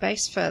upgrade the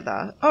base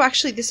further. Oh,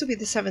 actually, this will be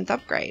the 7th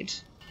upgrade.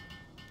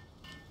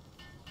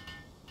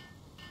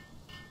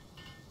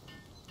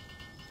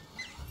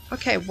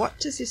 Okay, what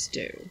does this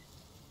do?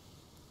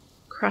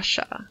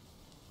 Crusher.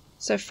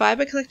 So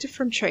fiber collected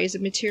from trees, a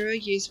material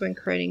used when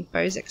creating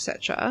bows,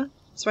 etc.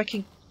 So I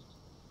can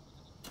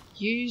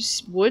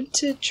use wood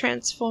to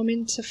transform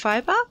into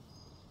fiber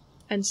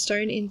and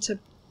stone into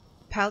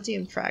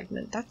Paldium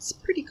fragment. That's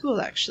pretty cool,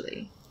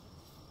 actually.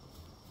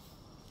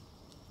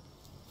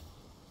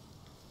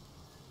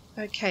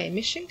 Okay,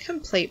 mission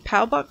complete.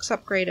 Power box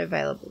upgrade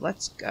available.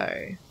 Let's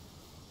go.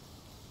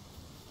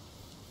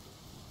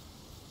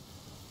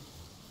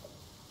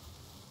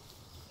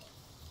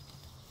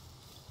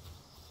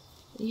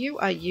 You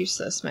are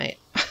useless, mate.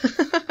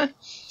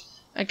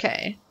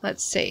 Okay,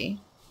 let's see.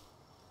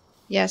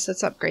 Yes,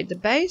 let's upgrade the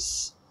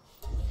base.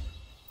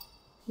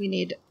 We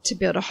need to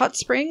build a hot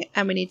spring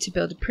and we need to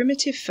build a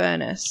primitive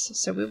furnace.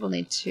 So we will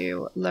need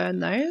to learn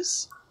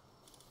those.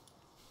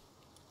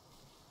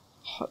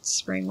 Hot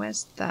spring,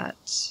 where's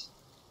that?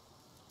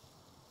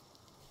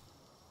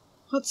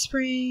 Hot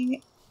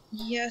spring,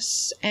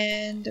 yes,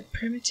 and a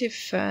primitive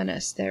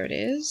furnace. There it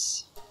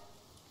is.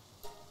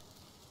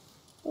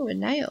 Oh, a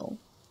nail.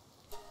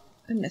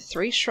 And a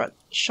 3-shot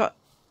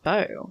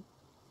bow.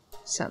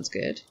 Sounds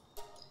good.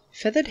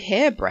 Feathered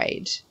hair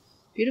braid.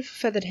 Beautiful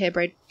feathered hair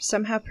braid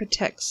somehow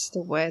protects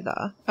the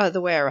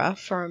wearer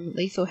from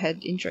lethal head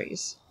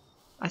injuries.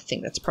 I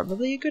think that's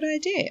probably a good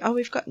idea. Oh,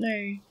 we've got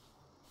none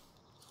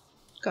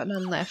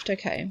left.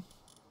 Okay.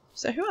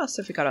 So who else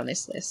have we got on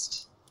this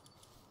list?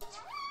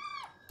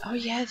 Oh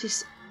yeah,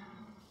 this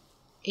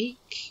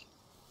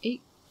Ichthyrdir?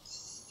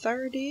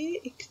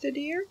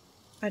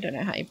 I don't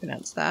know how you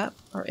pronounce that.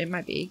 Or it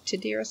might be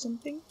Ichthyrdir or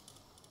something.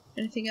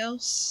 Anything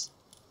else?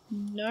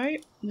 No?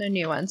 No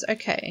new ones.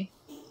 Okay.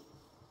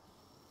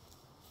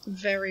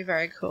 Very,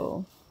 very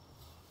cool.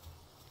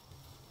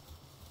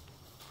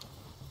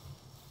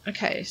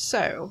 Okay,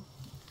 so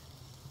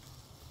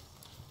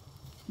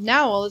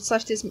now all that's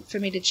left is for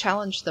me to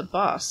challenge the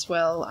boss.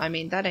 Well, I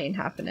mean, that ain't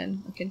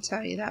happening. I can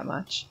tell you that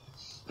much.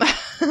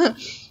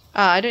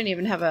 I don't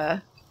even have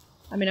a...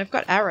 I mean, I've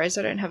got arrows.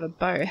 I don't have a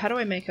bow. How do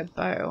I make a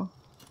bow?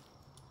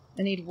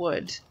 I need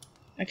wood.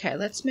 Okay,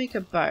 let's make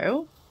a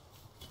bow.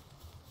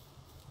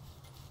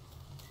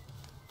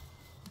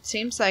 It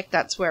seems like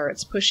that's where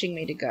it's pushing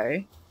me to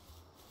go.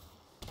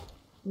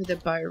 With a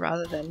bow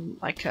rather than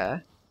like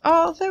a...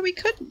 Oh, although we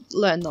could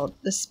learn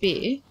the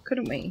spear,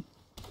 couldn't we?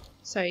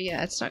 So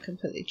yeah, it's not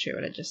completely true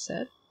what I just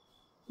said.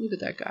 Look at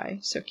that guy,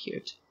 so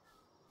cute.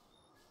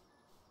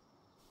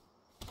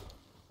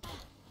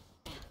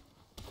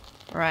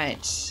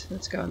 Right,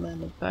 let's go and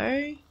learn the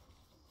bow.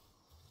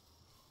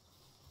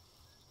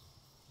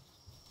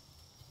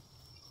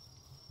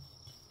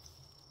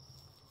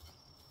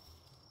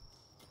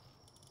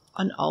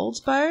 An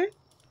old bow?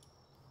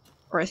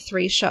 Or a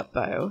 3-shot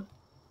bow?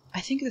 I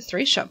think the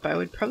 3-shot bow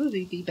would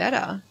probably be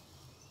better.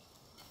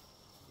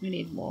 We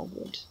need more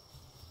wood.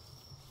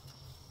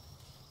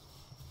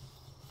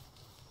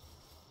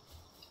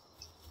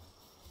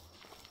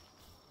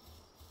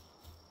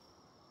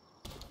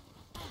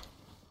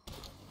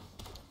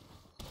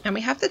 And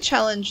we have to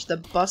challenge the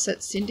boss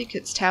at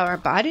Syndicate's Tower,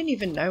 but I didn't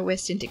even know where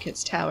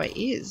Syndicate's Tower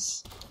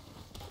is.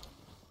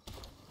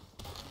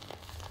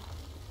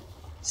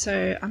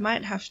 So I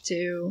might have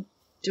to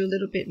do a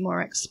little bit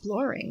more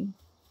exploring.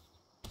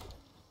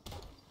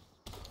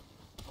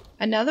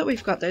 And now that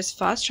we've got those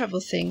fast travel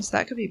things,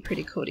 that could be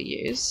pretty cool to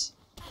use.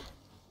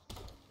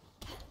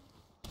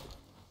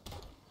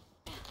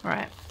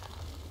 Alright,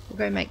 we'll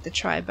go make the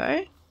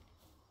tri-bow.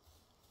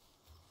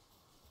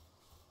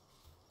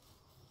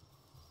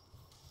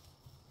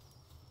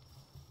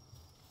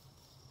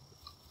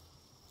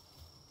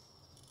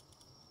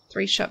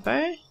 Three-shot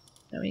bow.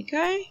 There we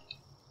go.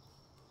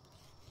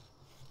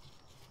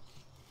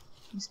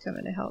 He's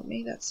coming to help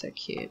me. That's so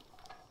cute.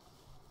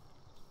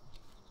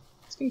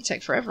 It's going to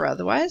take forever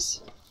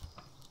otherwise.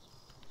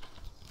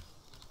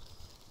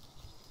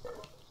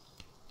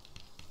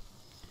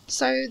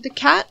 So the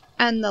cat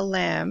and the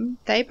lamb,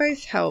 they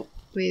both help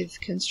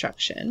with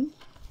construction.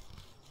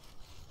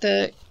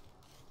 The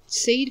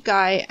seed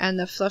guy and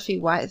the fluffy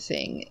white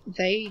thing,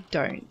 they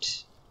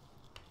don't.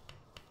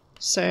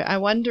 So I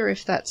wonder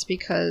if that's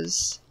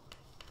because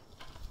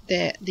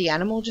the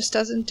animal just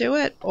doesn't do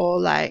it, or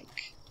like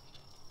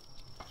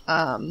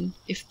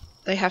if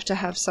they have to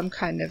have some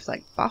kind of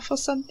like buff or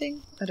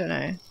something. I don't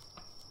know.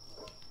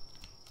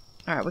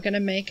 Alright, we're going to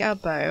make our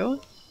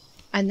bow.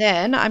 And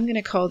then I'm going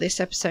to call this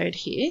episode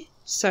here.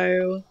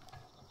 So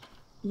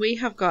we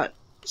have got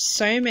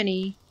so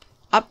many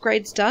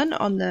upgrades done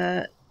on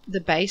the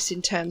base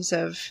in terms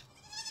of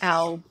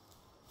our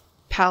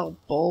Pal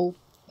ball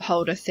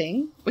holder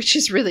thing, which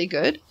is really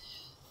good.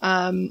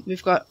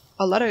 We've got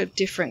a lot of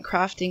different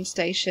crafting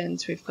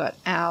stations. We've got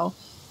our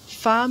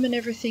farm and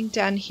everything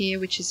down here,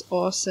 which is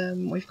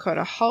awesome. We've got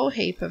a whole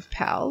heap of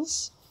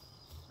pals.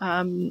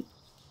 I'm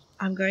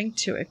going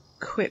to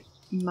equip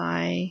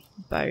my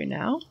bow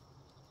now.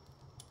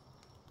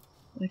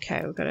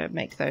 Okay, we've got to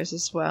make those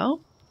as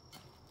well.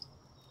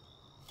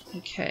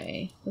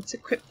 Okay, let's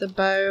equip the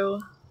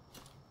bow.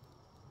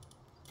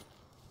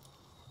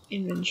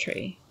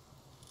 Inventory.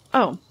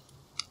 Oh,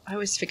 I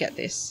always forget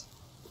this.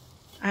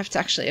 I have to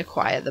actually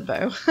acquire the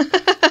bow.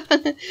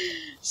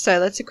 So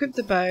let's equip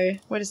the bow.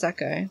 Where does that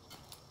go?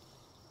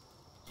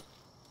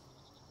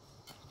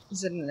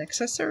 Is it an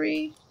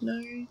accessory?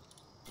 No.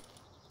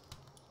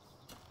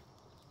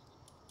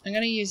 I'm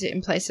going to use it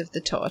in place of the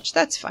torch.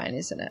 That's fine,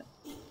 isn't it?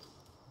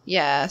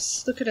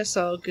 Yes. Look at us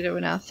all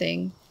doing our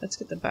thing. Let's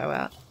get the bow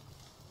out.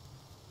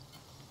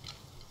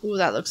 Ooh,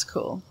 that looks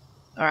cool.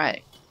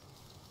 Alright.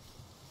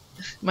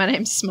 My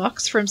name's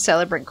Smox from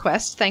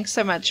CelebrantQuest. Thanks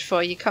so much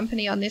for your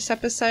company on this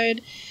episode,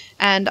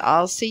 and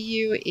I'll see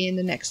you in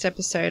the next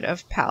episode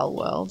of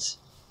Palworld.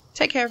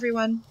 Take care,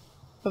 everyone.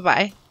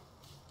 Bye-bye.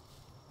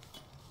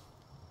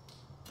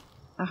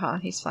 Aha,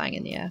 he's flying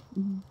in the air.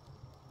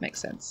 Makes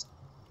sense.